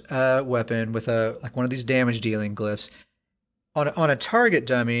infused weapon with one of these damage dealing glyphs, on a target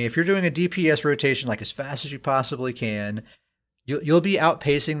dummy, if you're doing a DPS rotation like as fast as you possibly can, you'll be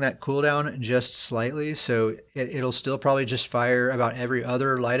outpacing that cooldown just slightly, so it'll still probably just fire about every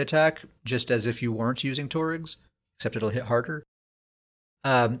other light attack, just as if you weren't using Toryg's, except it'll hit harder.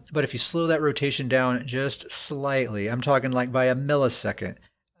 But if you slow that rotation down just slightly, I'm talking like by a millisecond,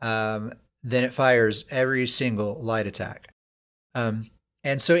 then it fires every single light attack. And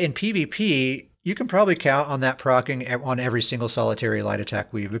so in PvP, you can probably count on that proccing on every single solitary light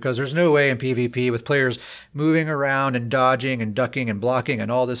attack weave, because there's no way in PvP with players moving around and dodging and ducking and blocking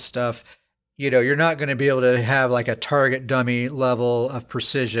and all this stuff. You're not going to be able to have like a target dummy level of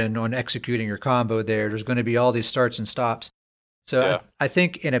precision on executing your combo there. There's going to be all these starts and stops. So Yeah. I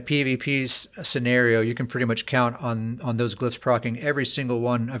think in a PvP scenario, you can pretty much count on those glyphs proccing every single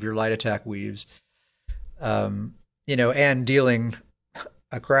one of your light attack weaves, and dealing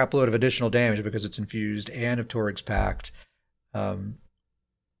a crap load of additional damage because it's infused and if Torig's packed.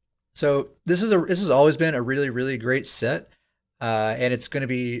 So this has always been a really, really great set. And it's going to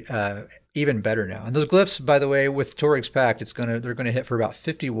be even better now. And those glyphs, by the way, with Torig's packed, they're going to hit for about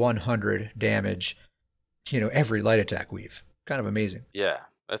 5,100 damage, every light attack weave. Kind of amazing. Yeah,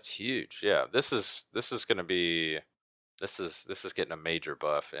 that's huge. Yeah, this is going to be this is getting a major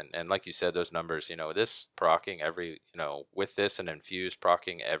buff, and like you said, those numbers, this proccing every, with this and infused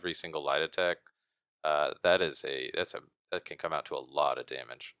proccing every single light attack, that can come out to a lot of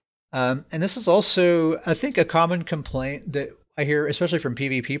damage. And this is also, I think, a common complaint that I hear, especially from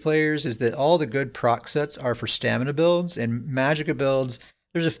PvP players, is that all the good proc sets are for stamina builds and Magicka builds.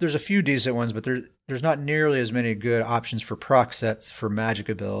 There's a few decent ones, but there's not nearly as many good options for proc sets for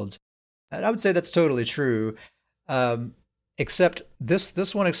Magicka builds. And I would say that's totally true. Except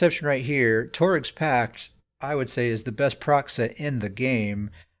this one exception right here, Torig's Pact, I would say is the best proc set in the game,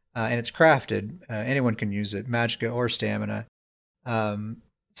 and it's crafted. Anyone can use it, Magicka or Stamina.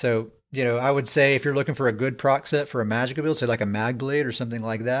 So, I would say if you're looking for a good proc set for a Magicka build, say like a Magblade or something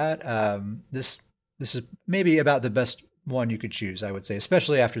like that, this is maybe about the best one you could choose, I would say,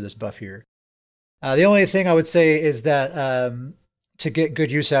 especially after this buff here. The only thing I would say is that to get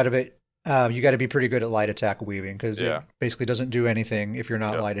good use out of it, you got to be pretty good at light attack weaving, because it basically doesn't do anything if you're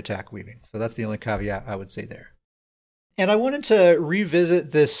not light attack weaving. So that's the only caveat I would say there. And I wanted to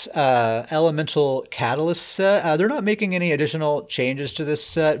revisit this Elemental Catalyst set. They're not making any additional changes to this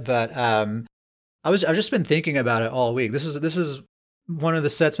set, but I've just been thinking about it all week. This is one of the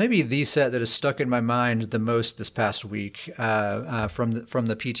sets, maybe the set that has stuck in my mind the most this past week from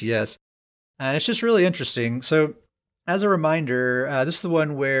the PTS, and it's just really interesting. So, as a reminder, this is the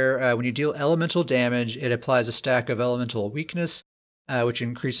one where when you deal elemental damage, it applies a stack of elemental weakness, which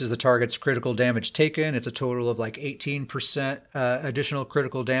increases the target's critical damage taken. It's a total of like 18% additional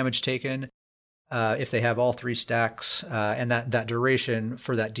critical damage taken if they have all three stacks, and that duration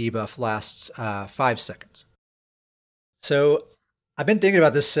for that debuff lasts 5 seconds. So I've been thinking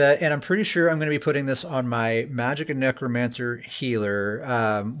about this set, and I'm pretty sure I'm going to be putting this on my Magicka Necromancer healer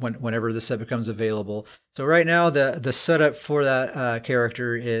whenever this set becomes available. So right now, the setup for that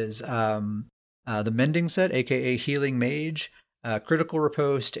character is the Mending set, aka Healing Mage, Critical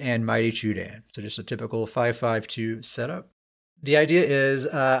Riposte, and Mighty Chudan. So just a typical 5-5-2 setup. The idea is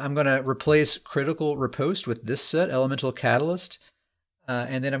I'm going to replace Critical Riposte with this set, Elemental Catalyst.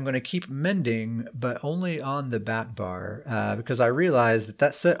 And then I'm going to keep Mending, but only on the back bar, because I realize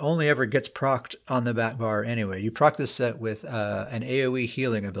that set only ever gets procced on the back bar anyway. You proc this set with an AoE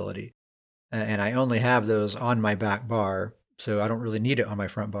healing ability, and I only have those on my back bar, so I don't really need it on my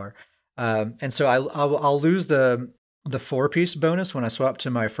front bar. And so I'll lose the 4-piece bonus when I swap to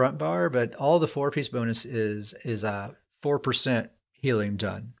my front bar, but all the 4-piece bonus is 4% healing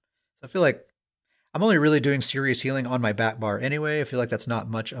done. So I feel like I'm only really doing serious healing on my back bar anyway. I feel like that's not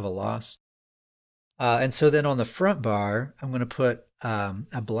much of a loss. And so then on the front bar, I'm going to put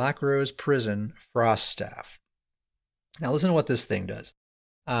a Black Rose Prison Frost Staff. Now listen to what this thing does.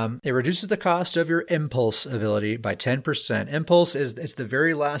 It reduces the cost of your Impulse ability by 10%. Impulse it's the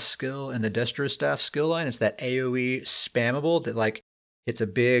very last skill in the Destro Staff skill line. It's that AoE spammable that like hits a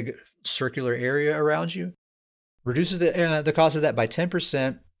big circular area around you. Reduces the cost of that by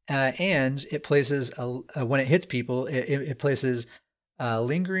 10%. And it places, when it hits people, it places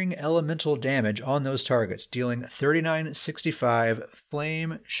lingering elemental damage on those targets, dealing 3965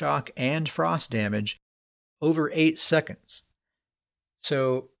 flame, shock, and frost damage over 8 seconds.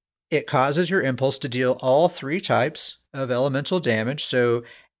 So it causes your Impulse to deal all 3 types of elemental damage. So,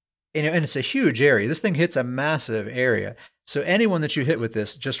 and it's a huge area. This thing hits a massive area. So anyone that you hit with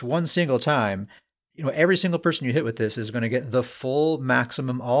this just one single time, every single person you hit with this is going to get the full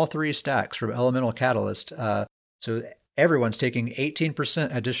maximum, all 3 stacks from Elemental Catalyst. So everyone's taking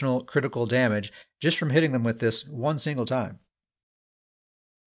 18% additional critical damage just from hitting them with this one single time.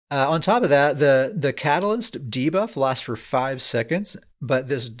 On top of that, the Catalyst debuff lasts for 5 seconds, but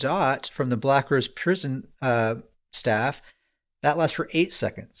this dot from the Black Rose Prison staff, that lasts for 8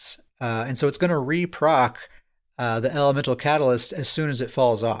 seconds. And so it's going to re-proc the Elemental Catalyst as soon as it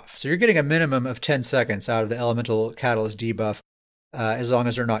falls off. So you're getting a minimum of 10 seconds out of the Elemental Catalyst debuff as long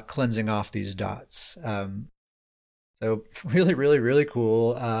as they're not cleansing off these dots. So really, really, really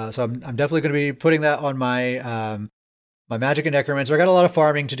cool. So I'm definitely going to be putting that on my my magic and necromancer. I got a lot of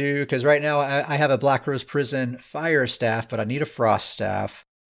farming to do because right now I have a Black Rose Prison fire staff, but I need a frost staff.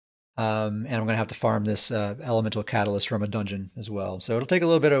 And I'm going to have to farm this elemental catalyst from a dungeon as well. So it'll take a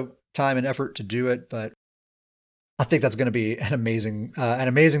little bit of time and effort to do it, but I think that's going to be an amazing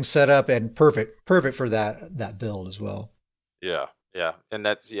setup and perfect for that build as well. Yeah, yeah, and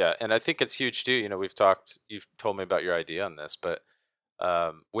I think it's huge too. You know, you've told me about your idea on this, but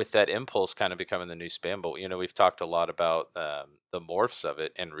with that impulse kind of becoming the new spam bolt, you know, we've talked a lot about the morphs of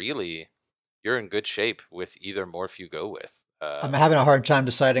it, and really, you're in good shape with either morph you go with. I'm having a hard time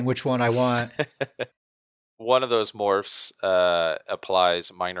deciding which one I want. One of those morphs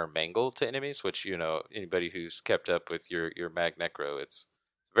applies minor mangle to enemies, which, you know, anybody who's kept up with your Mag Necro, it's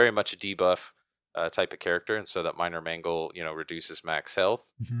very much a debuff type of character, and so that minor mangle, you know, reduces max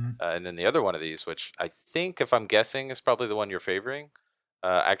health. Mm-hmm. And then the other one of these, which I think, if I'm guessing, is probably the one you're favoring,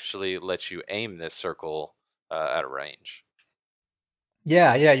 actually lets you aim this circle at a range.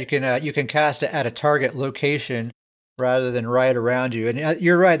 Yeah, yeah, you can cast it at a target location rather than right around you. And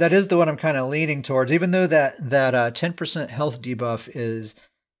you're right, that is the one I'm kind of leaning towards. Even though that 10% health debuff is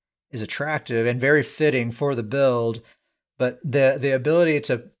attractive and very fitting for the build, but the ability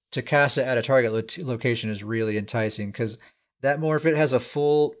to cast it at a target location is really enticing because that morph, it has a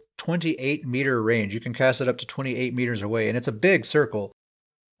full 28-meter range. You can cast it up to 28 meters away, and it's a big circle.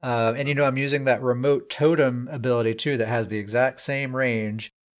 And you know, I'm using that remote totem ability too that has the exact same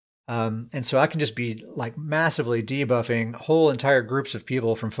range. And so I can just be like massively debuffing whole entire groups of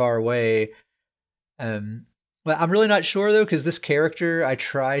people from far away. But I'm really not sure though, because this character, I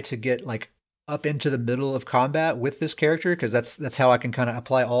try to get like up into the middle of combat with this character, because that's how I can kind of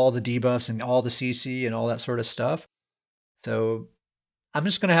apply all the debuffs and all the CC and all that sort of stuff. So I'm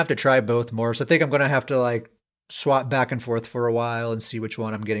just gonna have to try both more. So I think I'm gonna have to like swap back and forth for a while and see which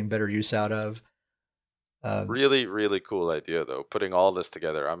one I'm getting better use out of. Really, really cool idea, though. Putting all this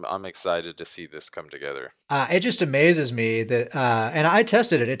together, I'm excited to see this come together. It just amazes me that, and I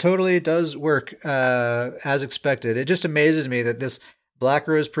tested it. It totally does work as expected. It just amazes me that this Black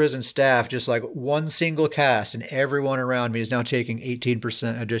Rose Prison staff, just like one single cast, and everyone around me is now taking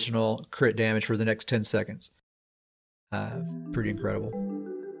 18% additional crit damage for the next 10 seconds. Pretty incredible.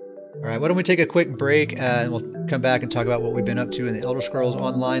 All right, why don't we take a quick break and we'll come back and talk about what we've been up to in the Elder Scrolls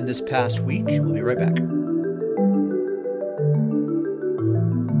Online this past week. We'll be right back.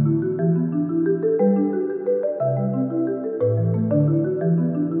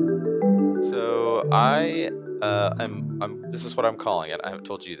 This is what I'm calling it. I haven't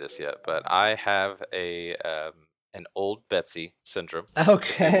told you this yet, but I have an old Betsy syndrome.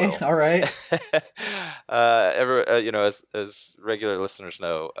 Okay, all right. You know, as regular listeners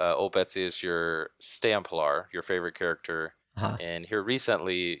know, old Betsy is your Stamplar, your favorite character. Uh-huh. And here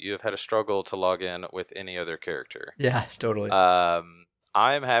recently, you have had a struggle to log in with any other character. Yeah, totally. I'm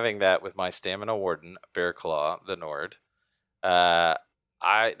having that with my Stamina Warden, Bearclaw the Nord.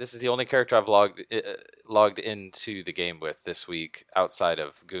 This is the only character I've logged into the game with this week outside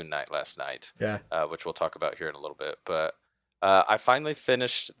of Goon Night last night. Yeah. Which we'll talk about here in a little bit. But I finally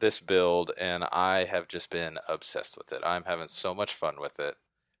finished this build, and I have just been obsessed with it. I'm having so much fun with it.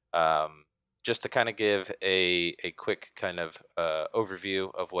 Just to kind of give a quick kind of overview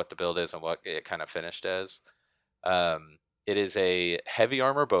of what the build is and what it kind of finished as. It is a heavy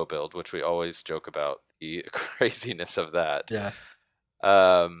armor bow build, which we always joke about the craziness of that. Yeah.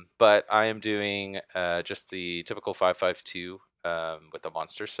 But I am doing just the typical 5.5.2 with the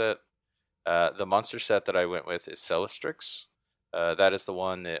monster set. The monster set that I went with is Celestrix. That is the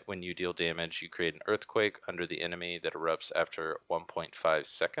one that when you deal damage, you create an earthquake under the enemy that erupts after 1.5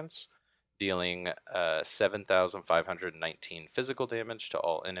 seconds, dealing 7,519 physical damage to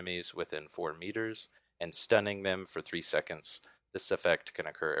all enemies within 4 meters, and stunning them for 3 seconds. This effect can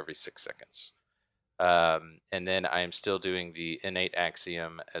occur every 6 seconds. And then I am still doing the innate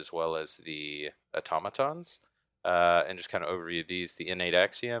axiom as well as the automatons. And just kind of overview these. The innate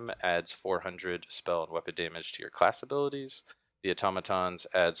axiom adds 400 spell and weapon damage to your class abilities. The automatons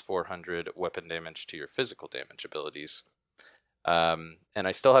adds 400 weapon damage to your physical damage abilities. And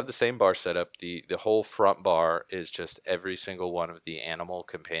I still have the same bar setup. The whole front bar is just every single one of the animal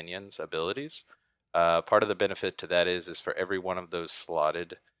companions' abilities. Part of the benefit to that is for every one of those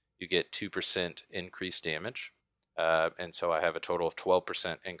slotted, you get 2% increased damage. And so I have a total of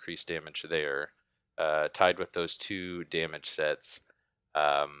 12% increased damage there, tied with those 2 damage sets.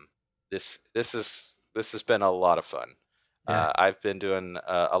 This has been a lot of fun. Yeah. I've been doing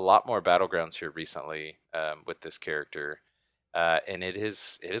a lot more battlegrounds here recently with this character, and it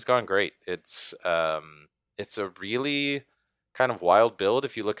has gone great. It's a really kind of wild build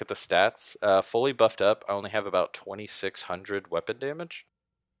if you look at the stats. Fully buffed up, I only have about 2,600 weapon damage.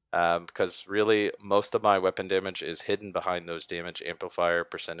 Because really most of my weapon damage is hidden behind those damage amplifier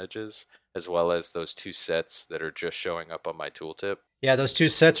percentages, as well as those two sets that are just showing up on my tooltip. Yeah, those two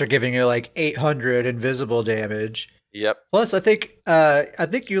sets are giving you like 800 invisible damage. Yep. Plus, I think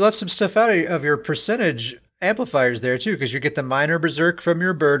you left some stuff out of your percentage amplifiers there too, because you get the minor berserk from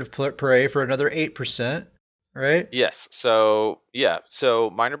your bird of prey for another 8%, right? Yes. So yeah. So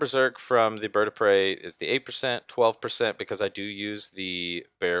minor berserk from the bird of prey is the 8%, 12% because I do use the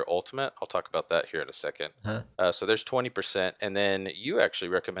bear ultimate. I'll talk about that here in a second. Huh. So there's 20%, and then you actually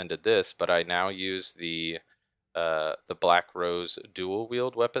recommended this, but I now use the Black Rose dual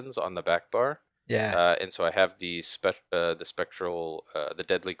wield weapons on the back bar. Yeah. And so I have the spectral, the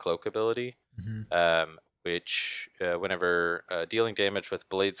deadly cloak ability, which whenever dealing damage with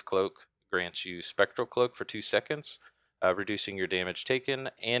Blade's cloak grants you spectral cloak for 2 seconds, reducing your damage taken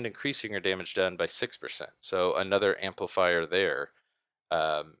and increasing your damage done by 6%. So another amplifier there,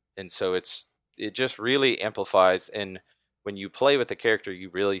 and so it just really amplifies. And when you play with the character, you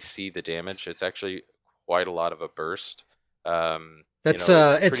really see the damage. It's actually quite a lot of a burst. That's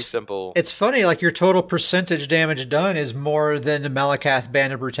it's pretty simple. It's funny, like your total percentage damage done is more than the Malakath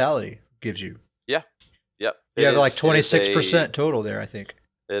Band of Brutality gives you. Yeah, yep. You have like 26% total there, I think.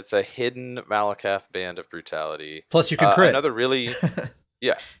 It's a hidden Malakath Band of Brutality. Plus, you can crit. Another really,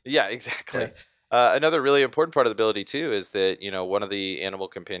 yeah, exactly. Yeah. Another really important part of the ability too is that one of the animal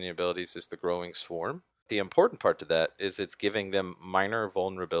companion abilities is the Growing Swarm. The important part to that is it's giving them minor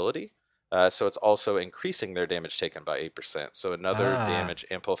vulnerability. So it's also increasing their damage taken by 8%. So another damage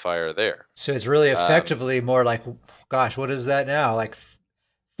amplifier there. So it's really effectively more like, gosh, what is that now? Like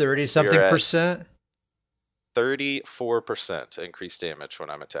 30-something%? 34% increased damage when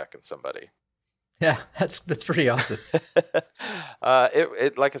I'm attacking somebody. Yeah, that's pretty awesome.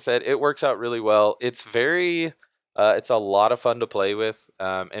 It like I said, it works out really well. It's it's a lot of fun to play with,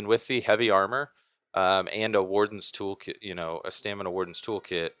 and with the heavy armor, and a Warden's toolkit, a Stamina Warden's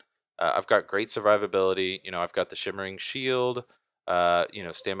toolkit. I've got great survivability. I've got the Shimmering Shield.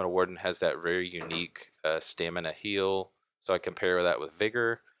 Stamina Warden has that very unique stamina heal, so I compare that with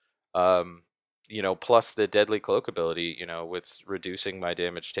Vigor. Plus the Deadly Cloak ability, with reducing my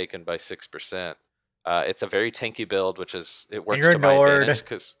damage taken by 6%. It's a very tanky build, it works to my advantage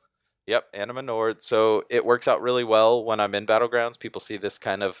because, yep, and I'm a Nord, so it works out really well when I'm in Battlegrounds. People see this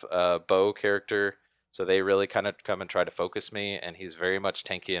kind of bow character, so they really kind of come and try to focus me, and he's very much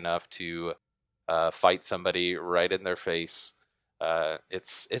tanky enough to fight somebody right in their face.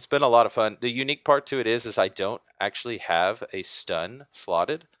 It's been a lot of fun. The unique part to it is I don't actually have a stun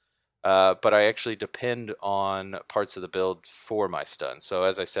slotted. But I actually depend on parts of the build for my stun. So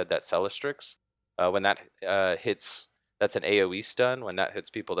as I said, that Celestrix, when that hits, that's an AoE stun. When that hits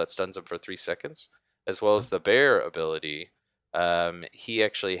people, that stuns them for 3 seconds. As well as the bear ability, he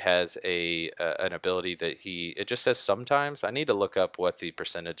actually has an ability that it just says sometimes. I need to look up what the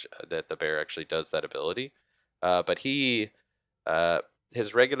percentage that the bear actually does that ability. But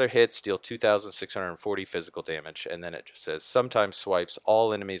his regular hits deal 2,640 physical damage, and then it just says sometimes swipes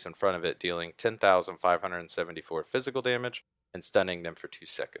all enemies in front of it, dealing 10,574 physical damage and stunning them for 2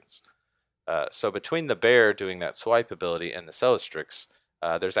 seconds. So between the bear doing that swipe ability and the Celestrix,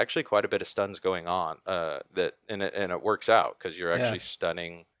 there's actually quite a bit of stuns going on. And it works out because you're actually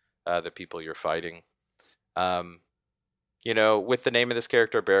stunning the people you're fighting. With the name of this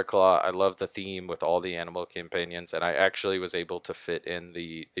character, Bearclaw, I love the theme with all the animal companions, and I actually was able to fit in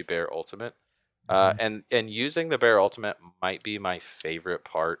the bear ultimate. And using the bear ultimate might be my favorite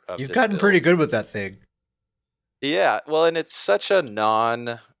part of this You've gotten build. pretty good with that thing. Yeah, well, and it's such a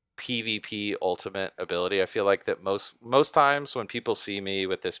non-PvP ultimate ability. I feel like that most times when people see me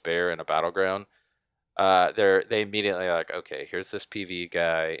with this bear in a battleground, they immediately are like, okay, here's this PvE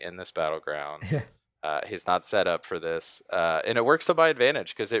guy in this battleground. He's not set up for this. And it works to my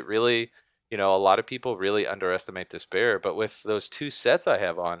advantage because it really, a lot of people really underestimate this bear. But with those 2 sets I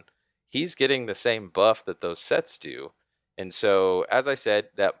have on, he's getting the same buff that those sets do. And so, as I said,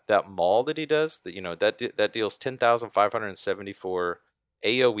 that maul that he does, that deals 10,574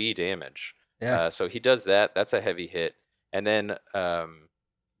 AoE damage. Yeah. So he does that. That's a heavy hit. And then,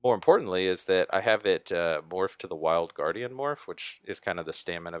 more importantly, is that I have it morph to the Wild Guardian morph, which is kind of the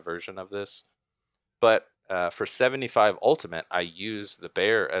stamina version of this. But for 75 ultimate, I use the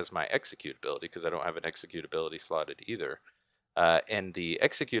bear as my execute ability because I don't have an execute ability slotted either. And the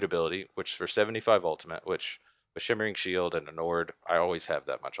execute ability, which for 75 ultimate, which with Shimmering Shield and a Nord, I always have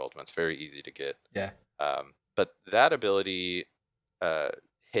that much ultimate. It's very easy to get. Yeah. But that ability uh,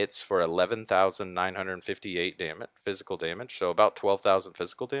 hits for 11,958 damage, physical damage, so about 12,000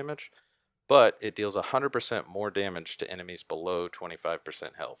 physical damage. But it deals 100% more damage to enemies below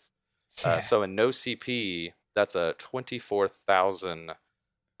 25% health. Yeah. So in no CP, that's a 24,000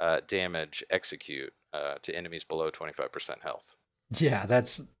 damage execute to enemies below 25% health. Yeah,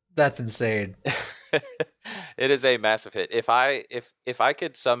 that's insane. It is a massive hit. If I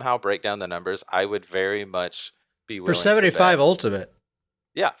could somehow break down the numbers, I would very much be For willing to 75 bet. ultimate.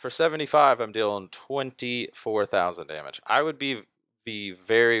 Yeah, for 75, I'm dealing 24,000 damage. I would be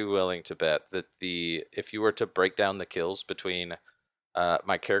very willing to bet that if you were to break down the kills between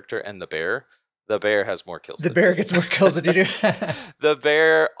my character and the bear has more kills. The bear gets more kills than you do. The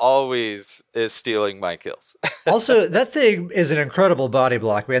bear always is stealing my kills. Also, that thing is an incredible body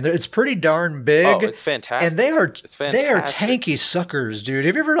block, man. It's pretty darn big. Oh, it's fantastic. And they are fantastic. tanky suckers, dude.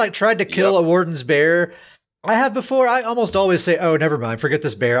 Have you ever tried to kill a warden's bear? I have before. I almost always say, "Oh, never mind, forget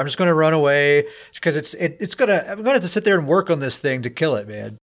this bear. I'm just going to run away because I'm going to have to sit there and work on this thing to kill it,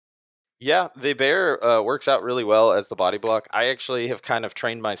 man." Yeah, the bear works out really well as the body block. I actually have kind of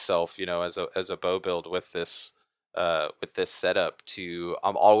trained myself, as a bow build with this setup.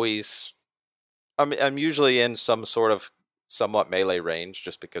 I'm usually in some sort of somewhat melee range,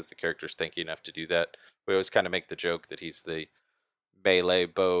 just because the character's tanky enough to do that. We always kind of make the joke that he's the melee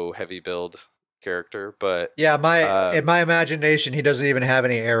bow heavy build character, but yeah, in my imagination, he doesn't even have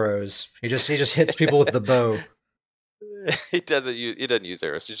any arrows. He just hits people with the bow. He doesn't use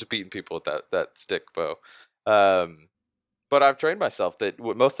arrows. He's just beating people with that stick bow. But I've trained myself that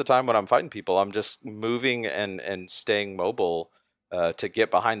most of the time when I'm fighting people, I'm just moving and staying mobile to get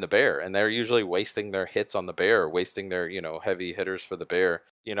behind the bear, and they're usually wasting their hits on the bear, wasting their heavy hitters for the bear.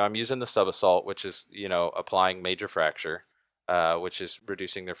 I'm using the sub assault, which is applying major fracture, which is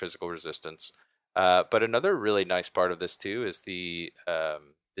reducing their physical resistance. But another really nice part of this too is the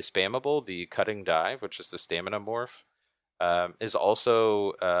spammable, the cutting dive, which is the stamina morph, is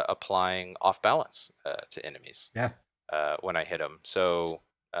also applying off balance to enemies. Yeah. When I hit them, so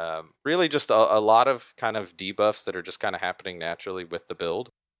really just a lot of kind of debuffs that are just kind of happening naturally with the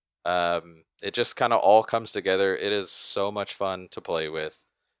build. It just kind of all comes together. It is so much fun to play with.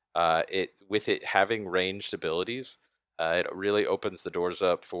 It having ranged abilities, it really opens the doors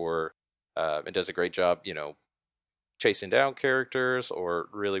up for. It does a great job, chasing down characters or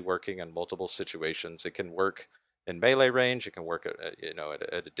really working in multiple situations. It can work in melee range. It can work at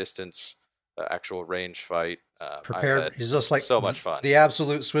a distance, actual range fight. Prepared. He's just like so much fun. The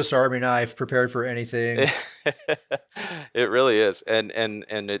absolute Swiss Army knife, prepared for anything. It really is, and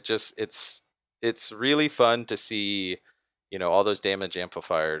it's really fun to see, all those damage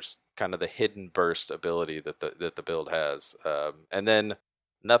amplifiers, kind of the hidden burst ability that the build has, and then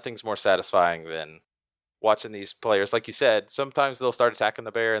nothing's more satisfying than watching these players. Like you said, sometimes they'll start attacking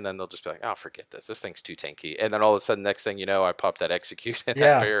the bear and then they'll just be like, "Oh, forget this. This thing's too tanky." And then all of a sudden, next thing you know, I pop that execute and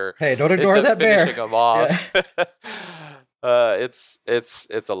that bear. Hey, don't ignore that bear. Finishing them off. Yeah.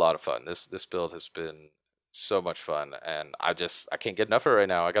 It's a lot of fun. This build has been so much fun, and I can't get enough of it right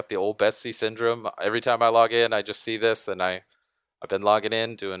now. I got the old Bessie syndrome. Every time I log in, I just see this, and I've been logging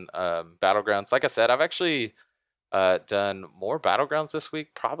in doing Battlegrounds. Like I said, I've actually done more Battlegrounds this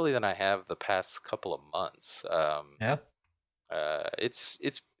week probably than I have the past couple of months. Yeah.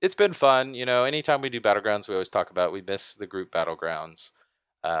 It's been fun. Anytime we do Battlegrounds, we always talk about we miss the group Battlegrounds.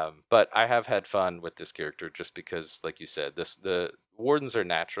 But I have had fun with this character just because, like you said, the Wardens are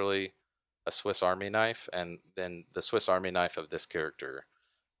naturally a Swiss Army knife, and then the Swiss Army knife of this character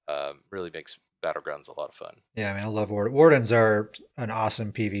really makes Battlegrounds a lot of fun. Yeah, I mean, I love Wardens. Wardens are an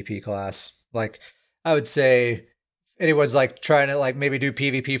awesome PvP class. Like, I would say anyone's trying to maybe do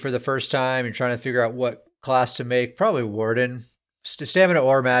PvP for the first time and trying to figure out what class to make, probably Warden. Stamina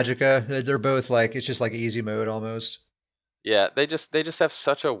or Magicka, they're both it's just easy mode almost. Yeah, they just have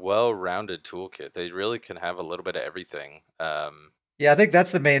such a well-rounded toolkit. They really can have a little bit of everything. Yeah, I think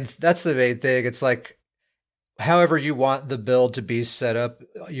that's the main thing. It's however you want the build to be set up,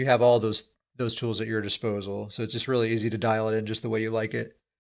 you have all those tools at your disposal. So it's just really easy to dial it in just the way you like it.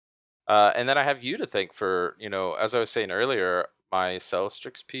 And then I have you to thank for, as I was saying earlier, my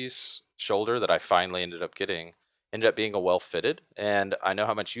Celestrix piece shoulder that I finally ended up being a well-fitted. And I know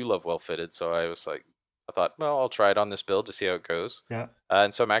how much you love well-fitted, so I thought, well, I'll try it on this build to see how it goes. Yeah.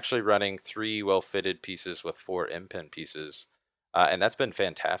 And so I'm actually running 3 well-fitted pieces with 4 M-Pen pieces. And that's been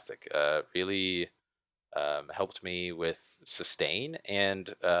fantastic. Really helped me with sustain,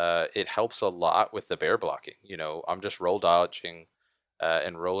 and it helps a lot with the bear blocking. I'm just roll dodging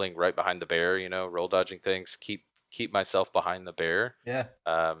and rolling right behind the bear, roll dodging things, keep myself behind the bear. Yeah.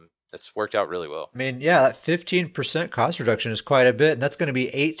 it's worked out really well. I mean, yeah, that 15% cost reduction is quite a bit, and that's going to be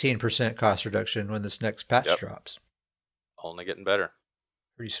 18% cost reduction when this next patch drops. Only getting better.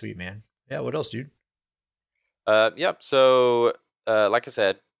 Pretty sweet, man. Yeah, what else, dude? Yep. So, like I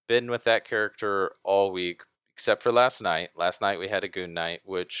said, been with that character all week, except for last night. Last night we had a Goon Night,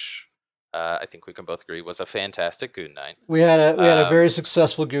 which I think we can both agree was a fantastic Goon Night. We had a very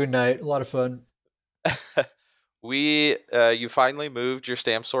successful Goon Night. A lot of fun. You finally moved your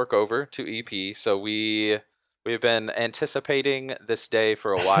Stamp Sork over to EP, so we've been anticipating this day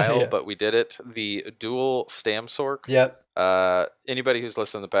for a while, but we did it. The dual Stamp Sork. Yep. Anybody who's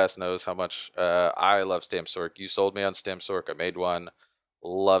listened in the past knows how much I love Stamp Sork. You sold me on Stamp Sork. I made one.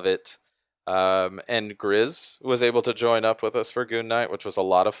 Love it. And Grizz was able to join up with us for Goon Night, which was a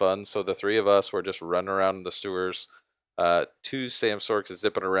lot of fun. So the three of us were just running around in the sewers. Two Stamp Sorks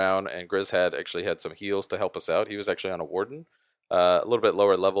zipping around, and Grizz actually had some heals to help us out. He was actually on a Warden, a little bit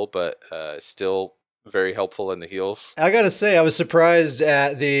lower level, but still very helpful in the heals. I gotta say, I was surprised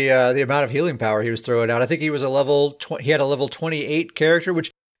at the amount of healing power he was throwing out. I think he was he had a level 28 character,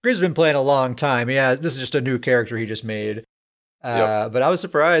 which Grizz has been playing a long time. Yeah, this is just a new character he just made. But I was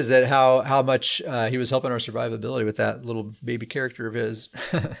surprised at how much he was helping our survivability with that little baby character of his.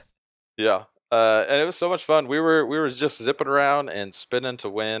 Yeah. And it was so much fun. We were just zipping around and spinning to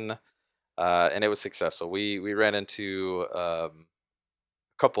win, and it was successful. We ran into a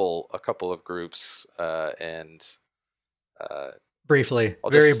couple of groups and briefly,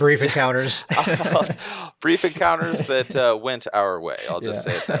 very brief encounters. Brief encounters that went our way. I'll just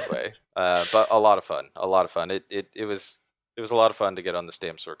say it that way. But a lot of fun. It was a lot of fun to get on the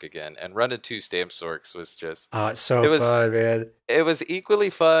Stamp Sork again, and running two Stamp Sorks was just it's fun, man. It was equally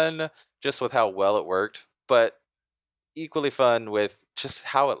fun just with how well it worked, but equally fun with just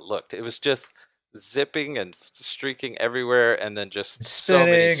how it looked. It was just zipping and streaking everywhere, and then just spinning so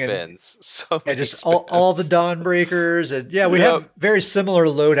many spins. Spins. All the Dawnbreakers, and we have very similar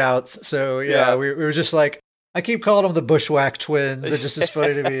loadouts. So we were just like, I keep calling them the Bushwhack twins. It just is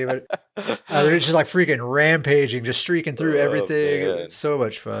funny to me, but they're just like freaking rampaging, just streaking through everything. Man. It's so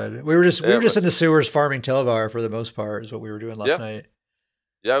much fun. We were just in the sewers farming Telvar for the most part. Is what we were doing last night.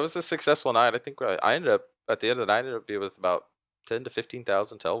 Yeah, it was a successful night. I think I ended up at the end of the night. I ended up being with about 10 to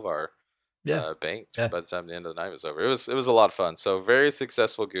 15,000 Telvar banked by the time the end of the night was over. It was a lot of fun. So very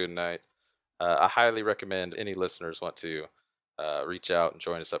successful Goon Night. I highly recommend any listeners want to reach out and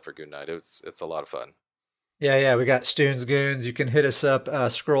join us up for Goon Night. It's a lot of fun. Yeah, we got Stoons Goons. You can hit us up,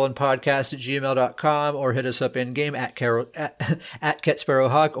 scrollingpodcast@gmail.com, or hit us up in game at Ket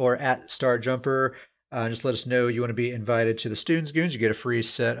Sparrowhawk or at Starjumper. Just let us know you want to be invited to the Stoons Goons. You get a free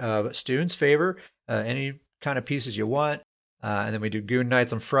set of Stoons favor, any kind of pieces you want. And then we do Goon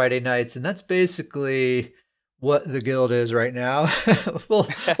Nights on Friday nights, and that's basically what the guild is right now. we'll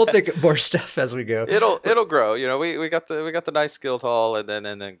think of more stuff as we go. It'll grow. We got the nice guild hall, and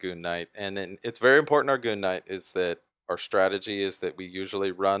then Goon Night, and then it's very important. Our Goon Night is that our strategy is that we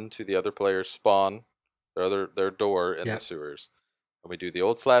usually run to the other player's spawn, their door in the sewers, and we do the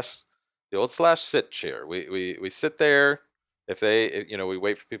old slash sit chair. We sit there. If they, we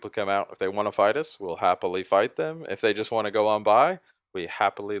wait for people to come out. If they want to fight us, we'll happily fight them. If they just want to go on by, we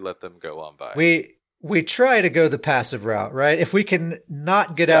happily let them go on by. We try to go the passive route, right? If we can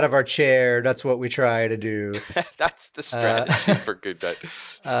not get out of our chair, that's what we try to do. That's the strategy for Good Night.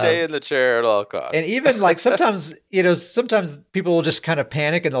 Stay in the chair at all costs. And even like sometimes people will just kind of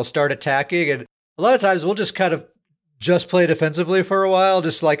panic and they'll start attacking. And a lot of times we'll just kind of just play defensively for a while.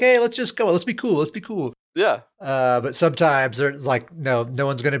 Just like, hey, let's just go. Let's be cool. Yeah. But sometimes they're like, no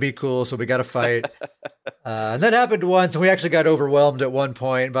one's going to be cool. So we got to fight. And that happened once, and we actually got overwhelmed at one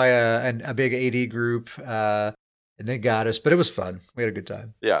point by a big AD group, and they got us. But it was fun. We had a good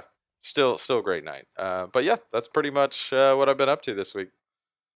time. Yeah, still a great night. But yeah, that's pretty much what I've been up to this week.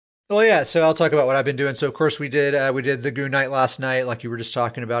 Well, yeah. So I'll talk about what I've been doing. So of course we did the Goon Night last night, like you were just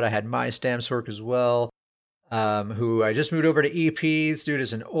talking about. I had my Stamp Sork as well, who I just moved over to EP. This dude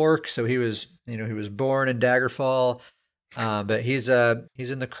is an orc, so he was born in Daggerfall. But he's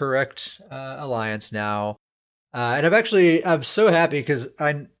in the correct alliance now, and I'm so happy because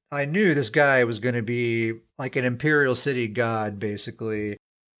I knew this guy was going to be like an Imperial City god basically,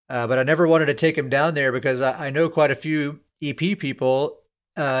 but I never wanted to take him down there because I know quite a few EP people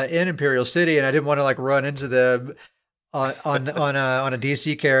in Imperial City, and I didn't want to like run into them on a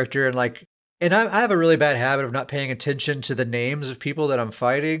DC character and like. And I have a really bad habit of not paying attention to the names of people that I'm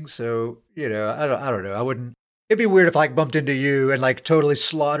fighting, so I don't know. I wouldn't. It'd be weird if I like bumped into you and like totally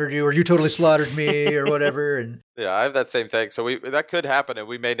slaughtered you, or you totally slaughtered me, or whatever. And yeah, I have that same thing. So that could happen, and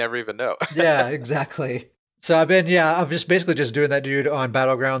we may never even know. Yeah, exactly. So I'm just basically just doing that dude on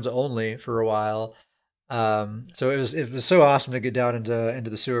Battlegrounds only for a while. So it was so awesome to get down into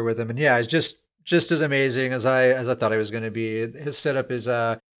the sewer with him, and yeah, it's just as amazing as I thought he was going to be. His setup is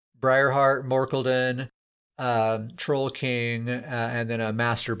Briarheart, Morkelden, Troll King, and then a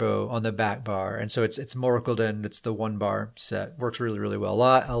Master Bow on the back bar, and so it's Morkelden. It's the 1 bar set. Works really really well.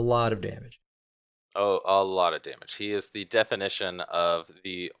 A lot of damage. Oh, a lot of damage. He is the definition of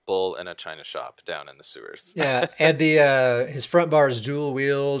the bull in a china shop down in the sewers. Yeah, and the his front bar is dual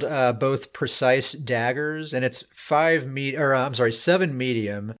wield, both precise daggers, and it's 7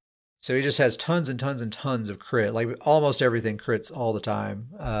 medium. So he just has tons and tons and tons of crit. Like almost everything crits all the time,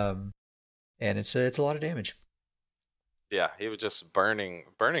 and it's a lot of damage. Yeah, he was just burning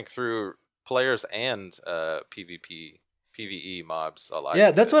through players and PvE mobs alive.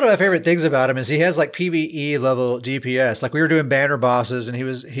 Yeah, that's one of my favorite things about him is he has like PvE level DPS. Like we were doing banner bosses, and he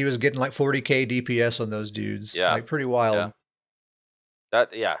was getting like 40k DPS on those dudes. Yeah, like pretty wild.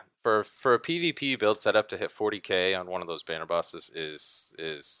 Yeah. For a PvP build setup to hit 40k on one of those banner bosses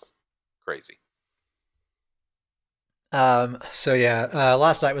is crazy. So yeah,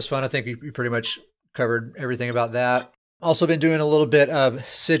 last night was fun. I think we pretty much covered everything about that. Also been doing a little bit of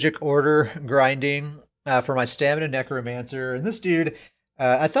Psijic Order grinding for my Stamina Necromancer. And this dude,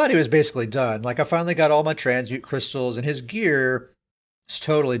 I thought he was basically done. Like I finally got all my transmute crystals, and his gear is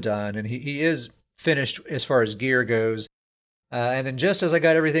totally done. And he is finished as far as gear goes. And then just as I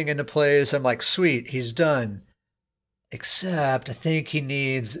got everything into place, I'm like, sweet, he's done. Except I think he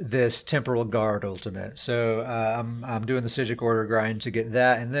needs this Temporal Guard ultimate. So I'm doing the Psijic Order grind to get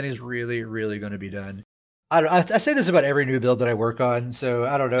that, and then he's really, really going to be done. I say this about every new build that I work on, so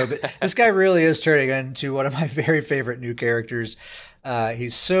I don't know, but this guy really is turning into one of my very favorite new characters.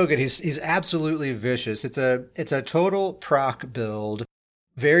 He's so good. He's absolutely vicious. It's a total proc build,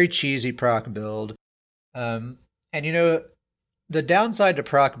 very cheesy proc build. And the downside to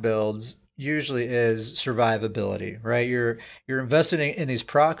proc builds usually is survivability, right? You're investing in these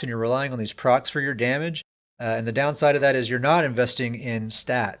procs and you're relying on these procs for your damage. And the downside of that is you're not investing in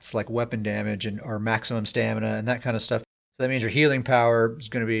stats like weapon damage or maximum stamina and that kind of stuff. So that means your healing power is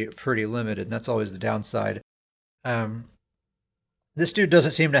going to be pretty limited, and that's always the downside. This dude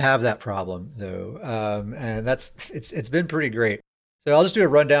doesn't seem to have that problem though, and it's been pretty great. So I'll just do a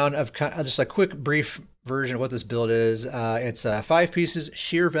rundown of just a quick, brief version of what this build is. It's 5 pieces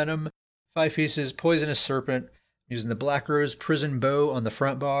Sheer Venom, 5 pieces Poisonous Serpent, using the Black Rose Prison Bow on the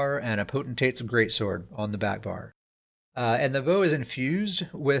front bar and a Potentate's Greatsword on the back bar. And the bow is infused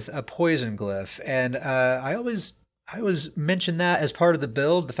with a poison glyph. And I always mention that as part of the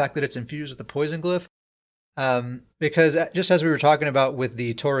build, the fact that it's infused with a poison glyph. Because just as we were talking about with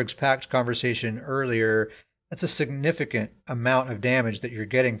the Toryg's Pact conversation earlier, that's a significant amount of damage that you're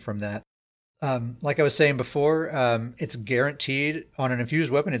getting from that. Like I was saying before, it's guaranteed on an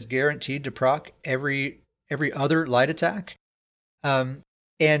infused weapon. It's guaranteed to proc every other light attack. And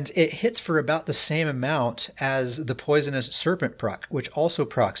it hits for about the same amount as the Poisonous Serpent proc, which also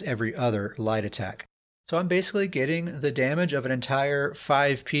procs every other light attack. So I'm basically getting the damage of an entire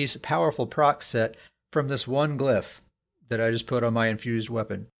 5-piece powerful proc set from this one glyph that I just put on my infused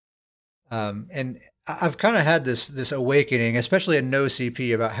weapon. And I've kind of had this awakening, especially in no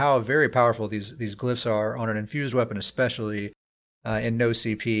CP, about how very powerful these glyphs are on an infused weapon, especially in no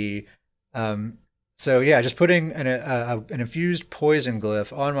CP. So yeah, just putting an infused poison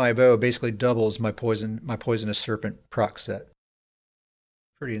glyph on my bow basically doubles my Poisonous Serpent proc set.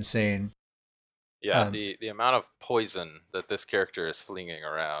 Pretty insane. Yeah, the amount of poison that this character is flinging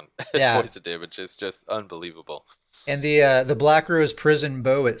around, poison damage is just unbelievable. And the Black Rose Prison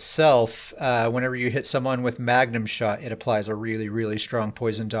Bow itself, whenever you hit someone with Magnum Shot, it applies a really, really strong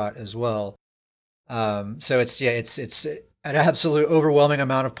poison dot as well. So it's an absolute overwhelming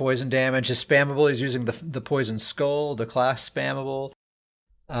amount of poison damage. His spammable, he's using the Poison Skull, the class spammable.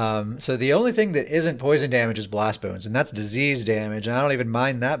 So the only thing that isn't poison damage is Blast Bones, and that's disease damage. And I don't even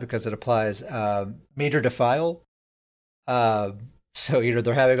mind that because it applies Major Defile. So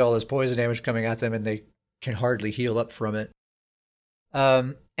they're having all this poison damage coming at them, and they can hardly heal up from it.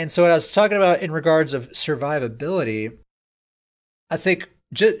 And so what I was talking about in regards of survivability, I think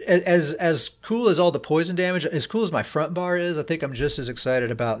just as cool as all the poison damage, as cool as my front bar is, I think I'm just as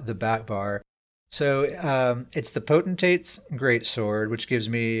excited about the back bar. So it's the Potentate's Greatsword, which gives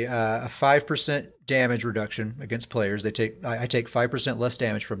me a 5% damage reduction against players. I take 5% less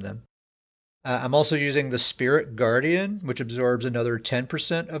damage from them. I'm also using the Spirit Guardian, which absorbs another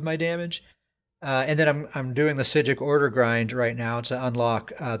 10% of my damage. And then I'm doing the Psijic Order grind right now to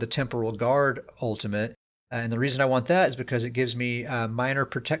unlock the Temporal Guard ultimate. And the reason I want that is because it gives me minor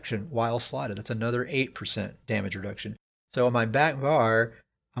protection while slotted. That's another 8% damage reduction. So on my back bar,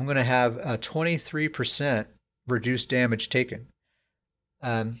 I'm going to have a 23% reduced damage taken.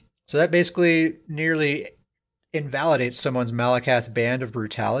 So that basically nearly invalidates someone's Malakath Band of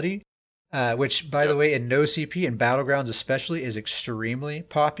Brutality, which, by the way, in no CP and Battlegrounds especially, is extremely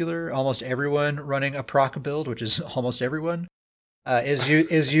popular. Almost everyone running a proc build, which is almost everyone,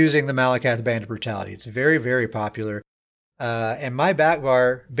 is using the Malakath Band of Brutality. It's very, very popular. And my back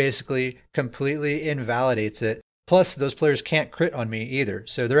bar basically completely invalidates it. Plus, those players can't crit on me either.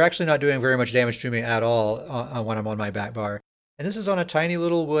 So they're actually not doing very much damage to me at all when I'm on my back bar. And this is on a tiny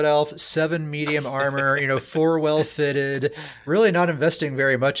little wood elf, 7 medium armor, 4 well fitted, really not investing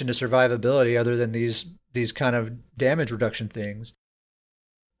very much into survivability other than these kind of damage reduction things.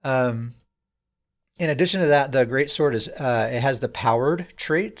 In addition to that, the greatsword is it has the powered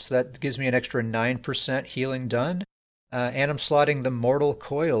trait, so that gives me an extra 9% healing done. And I'm slotting the Mortal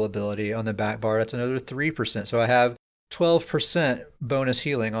Coil ability on the back bar. That's another 3%. So I have 12% bonus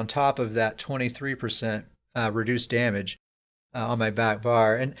healing on top of that 23% reduced damage on my back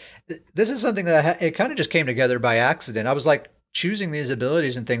bar. And this is something that it kind of just came together by accident. I was like choosing these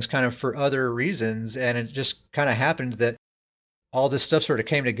abilities and things kind of for other reasons. And it just kind of happened that all this stuff sort of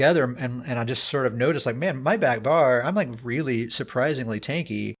came together. And I just sort of noticed like, man, my back bar, I'm like really surprisingly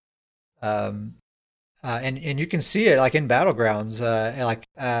tanky. And you can see it like in Battlegrounds,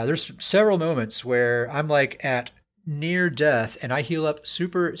 there's several moments where I'm like at near death and I heal up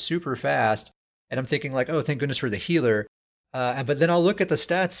super, super fast. And I'm thinking like, oh, thank goodness for the healer. But then I'll look at the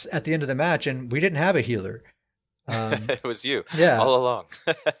stats at the end of the match and we didn't have a healer. It was you all along.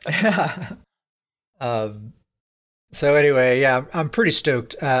 Yeah. So anyway, yeah, I'm pretty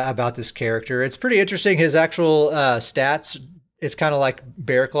stoked about this character. It's pretty interesting. His actual stats, it's kind of like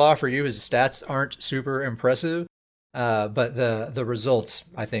Bear Claw for you. His stats aren't super impressive, but the results,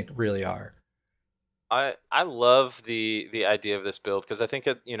 I think, really are. I love the idea of this build because I think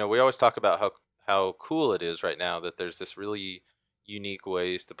we always talk about how cool it is right now that there's this really unique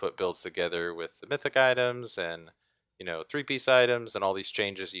ways to put builds together with the mythic items and 3-piece items and all these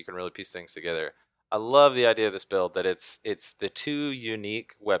changes. You can really piece things together. I love the idea of this build that it's the 2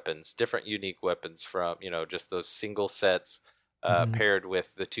 unique weapons, different unique weapons from just those single sets paired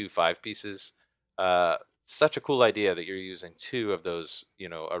with the 2 5-pieces. Such a cool idea that you're using 2 of those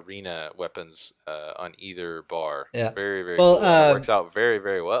arena weapons on either bar. Yeah, very, very cool. It works out very,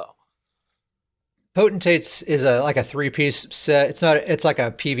 very well. Potentates is like a 3-piece set. It's like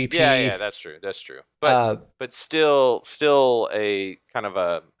a PvP. Yeah, that's true. But still a kind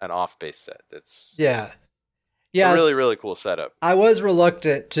of an off base set. It's a really, really cool setup. I was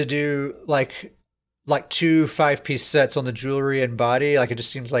reluctant to do like 2 5-piece sets on the jewelry and body. Like it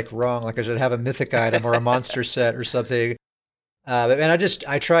just seems like wrong. Like I should have a mythic item or a monster set or something.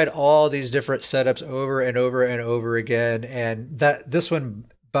 I tried all these different setups over and over and over again, and this one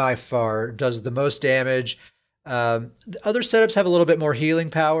by far does the most damage. The other setups have a little bit more healing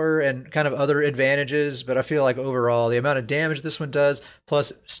power and kind of other advantages, but I feel like overall the amount of damage this one does,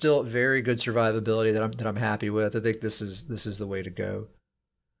 plus still very good survivability that I'm happy with. I think this is the way to go.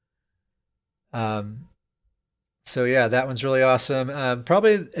 So yeah, that one's really awesome.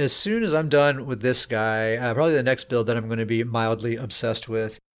 Probably as soon as I'm done with this guy, probably the next build that I'm going to be mildly obsessed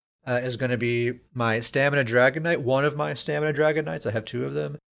with is going to be my Stamina Dragon Knight, one of my Stamina Dragon Knights. I have 2 of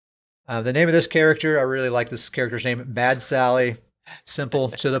them. The name of this character, I really like this character's name, Bad Sally. Simple,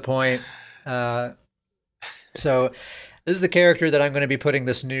 to the point. So this is the character that I'm going to be putting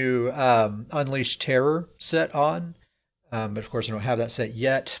this new Unleashed Terror set on. But of course, I don't have that set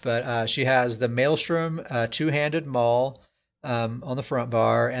yet. But she has the Maelstrom 2-handed maul on the front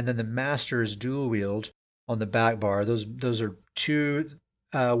bar, and then the Master's dual wield on the back bar. Those are 2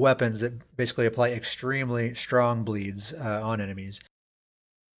 weapons that basically apply extremely strong bleeds on enemies.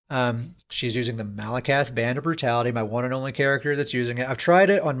 She's using the Malakath Band of Brutality, my one and only character that's using it. I've tried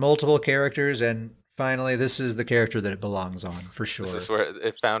it on multiple characters, and finally, this is the character that it belongs on, for sure. This is where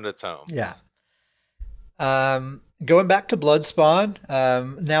it found its home. Yeah. Going back to Bloodspawn,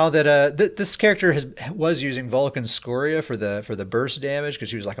 now that this character was using Vulcan Scoria for the burst damage because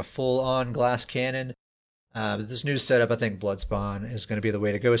she was like a full-on glass cannon. But this new setup, I think Bloodspawn is going to be the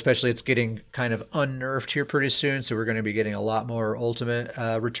way to go, especially it's getting kind of unnerfed here pretty soon, so we're going to be getting a lot more ultimate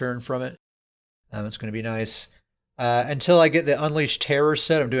return from it. It's going to be nice. Until I get the Unleashed Terror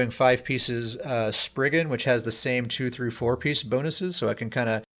set, I'm doing 5 pieces Spriggan, which has the same 2 through 4 piece bonuses, so I can kind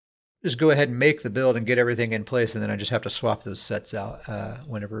of just go ahead and make the build and get everything in place, and then I just have to swap those sets out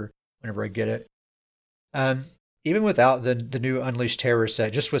whenever I get it. even without the new Unleashed Terror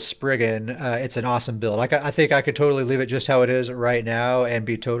set, just with Spriggan, it's an awesome build. I think I could totally leave it just how it is right now and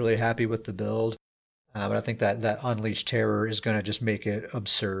be totally happy with the build. But I think that Unleashed Terror is going to just make it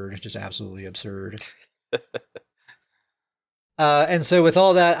absurd, just absolutely absurd. And so with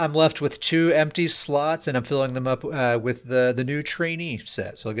all that, I'm left with 2 empty slots, and I'm filling them up with the new trainee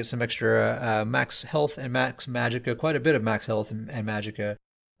set. So I'll get some extra max health and max magicka, quite a bit of max health and magicka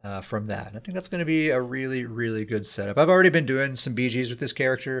from that. And I think that's going to be a really, really good setup. I've already been doing some BGs with this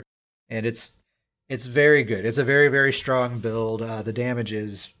character, and it's very good. It's a very, very strong build. The damage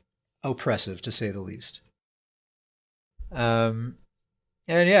is oppressive, to say the least. And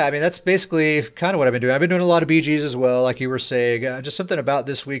yeah, I mean, that's basically kind of what I've been doing. I've been doing a lot of BGs as well, like you were saying. Just something about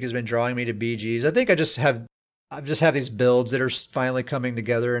this week has been drawing me to BGs. I think I just have these builds that are finally coming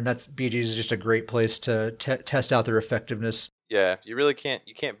together, and that's BGs is just a great place to test out their effectiveness. Yeah, you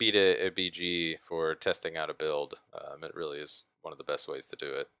can't beat a BG for testing out a build. It really is one of the best ways to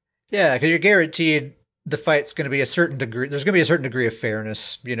do it. Yeah, because you're guaranteed the fight's going to be a certain degree. There's going to be a certain degree of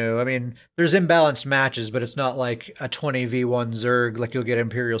fairness. I mean, there's imbalanced matches, but it's not like a 20v1 Zerg like you'll get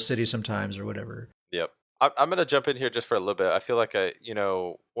Imperial City sometimes or whatever. Yep. I'm going to jump in here just for a little bit. I feel like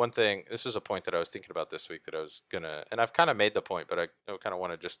one thing, this is a point that I was thinking about this week that I was going to, and I've kind of made the point, but I kind of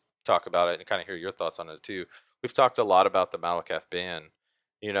want to just talk about it and kind of hear your thoughts on it too. We've talked a lot about the Malakath ban,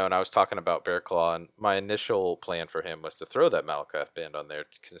 and I was talking about Bearclaw, and my initial plan for him was to throw that Malakath band on there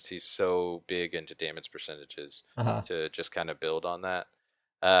because he's so big into damage percentages to just kind of build on that.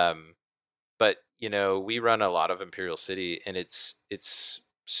 But we run a lot of Imperial City, and it's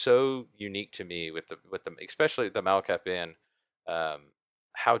so unique to me with the especially the Malakath band,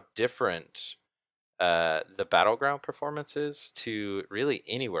 how different the battleground performance is to really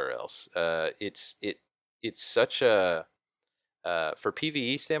anywhere else. It's such a for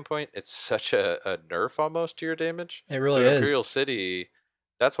PvE standpoint, it's such a nerf almost to your damage. It really is. Imperial City,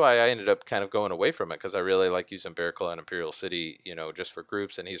 that's why I ended up kind of going away from it, because I really like using Bearclaw in Imperial City, just for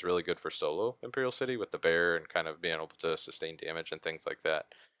groups, and he's really good for solo Imperial City with the bear and kind of being able to sustain damage and things like that.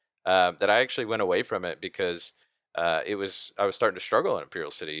 That I actually went away from it because I was starting to struggle in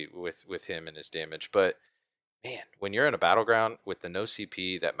Imperial City with him and his damage. But man, when you're in a battleground with the no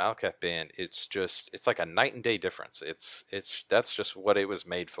CP, that Malakath band, it's like a night and day difference. That's just what it was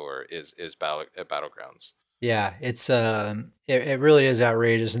made for is battlegrounds. Yeah, it's it really is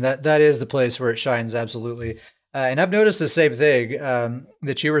outrageous, and that is the place where it shines absolutely. And I've noticed the same thing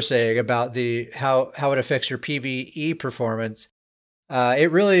that you were saying about how it affects your PvE performance.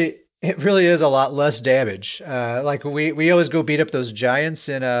 It really is a lot less damage. Like we always go beat up those giants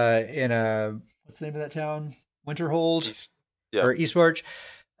in a what's the name of that town? Winterhold or Eastmarch.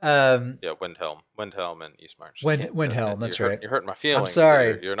 Windhelm and Eastmarch. Windhelm, that's right. You're hurting my feelings. I'm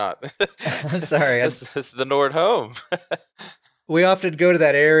sorry. You're not. I'm sorry. This is the Nordhome. We often go to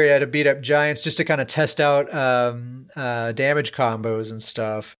that area to beat up giants just to kind of test out damage combos and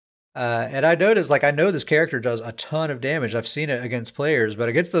stuff. And I noticed, I know this character does a ton of damage. I've seen it against players, but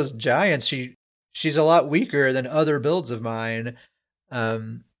against those giants, she's a lot weaker than other builds of mine.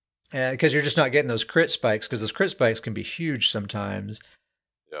 Because you're just not getting those crit spikes, because those crit spikes can be huge sometimes.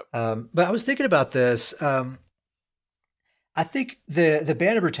 Yep. But I was thinking about this. I think the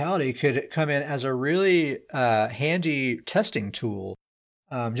Band of Brutality could come in as a really handy testing tool,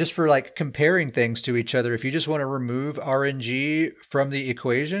 just for comparing things to each other. If you just want to remove RNG from the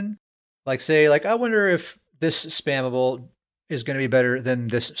equation, say I wonder if this spammable is going to be better than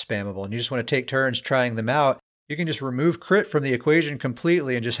this spammable, and you just want to take turns trying them out. You can just remove crit from the equation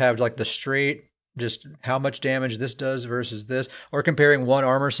completely and just have the straight, just how much damage this does versus this, or comparing one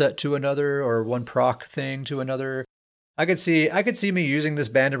armor set to another or one proc thing to another. I could see me using this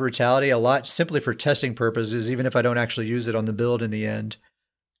Band of Brutality a lot simply for testing purposes, even if I don't actually use it on the build in the end.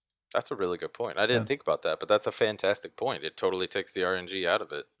 That's a really good point. I didn't think about that, but that's a fantastic point. It totally takes the RNG out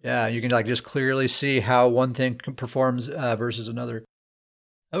of it. Yeah, you can just clearly see how one thing performs versus another.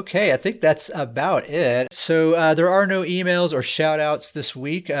 Okay, I think that's about it. So there are no emails or shout outs this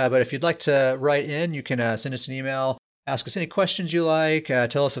week, but if you'd like to write in, you can send us an email, ask us any questions you like,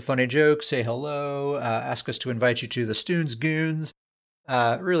 tell us a funny joke, say hello, ask us to invite you to the Stoons Goons,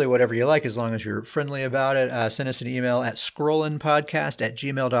 really whatever you like as long as you're friendly about it. Send us an email at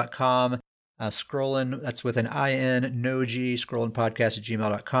scrollinpodcast@gmail.com. Scrollin, that's with an I-N, no G,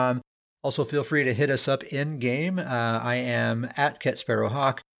 scrollinpodcast@gmail.com. Also, feel free to hit us up in-game. I am at Ket Sparrow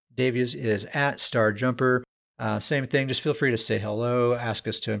Hawk. Davies is at Star Jumper. Same thing, just feel free to say hello, ask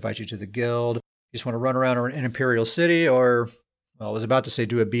us to invite you to the guild. You just want to run around in Imperial City, or, well, I was about to say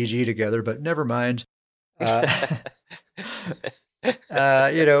do a BG together, but never mind.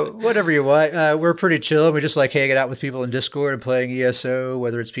 Whatever you want. We're pretty chill. We just like hanging out with people in Discord and playing ESO,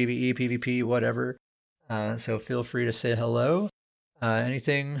 whether it's PvE, PvP, whatever. So feel free to say hello.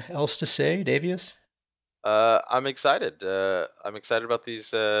 Anything else to say, Davius? I'm excited. I'm excited about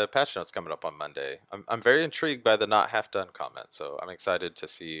these patch notes coming up on Monday. I'm very intrigued by the not half done comment, so I'm excited to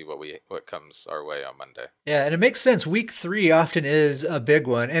see what comes our way on Monday. Yeah, and it makes sense. Week 3 often is a big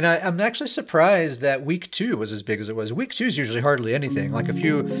one, and I'm actually surprised that week 2 was as big as it was. Week 2 is usually hardly anything, like a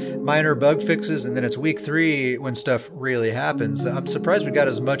few minor bug fixes, and then it's week 3 when stuff really happens. I'm surprised we got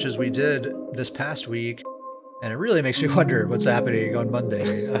as much as we did this past week, and it really makes me wonder what's happening on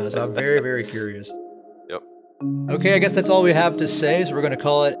Monday. So I'm very, very curious. Yep. Okay, I guess that's all we have to say, so we're going to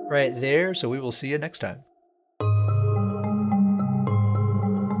call it right there. So we will see you next time.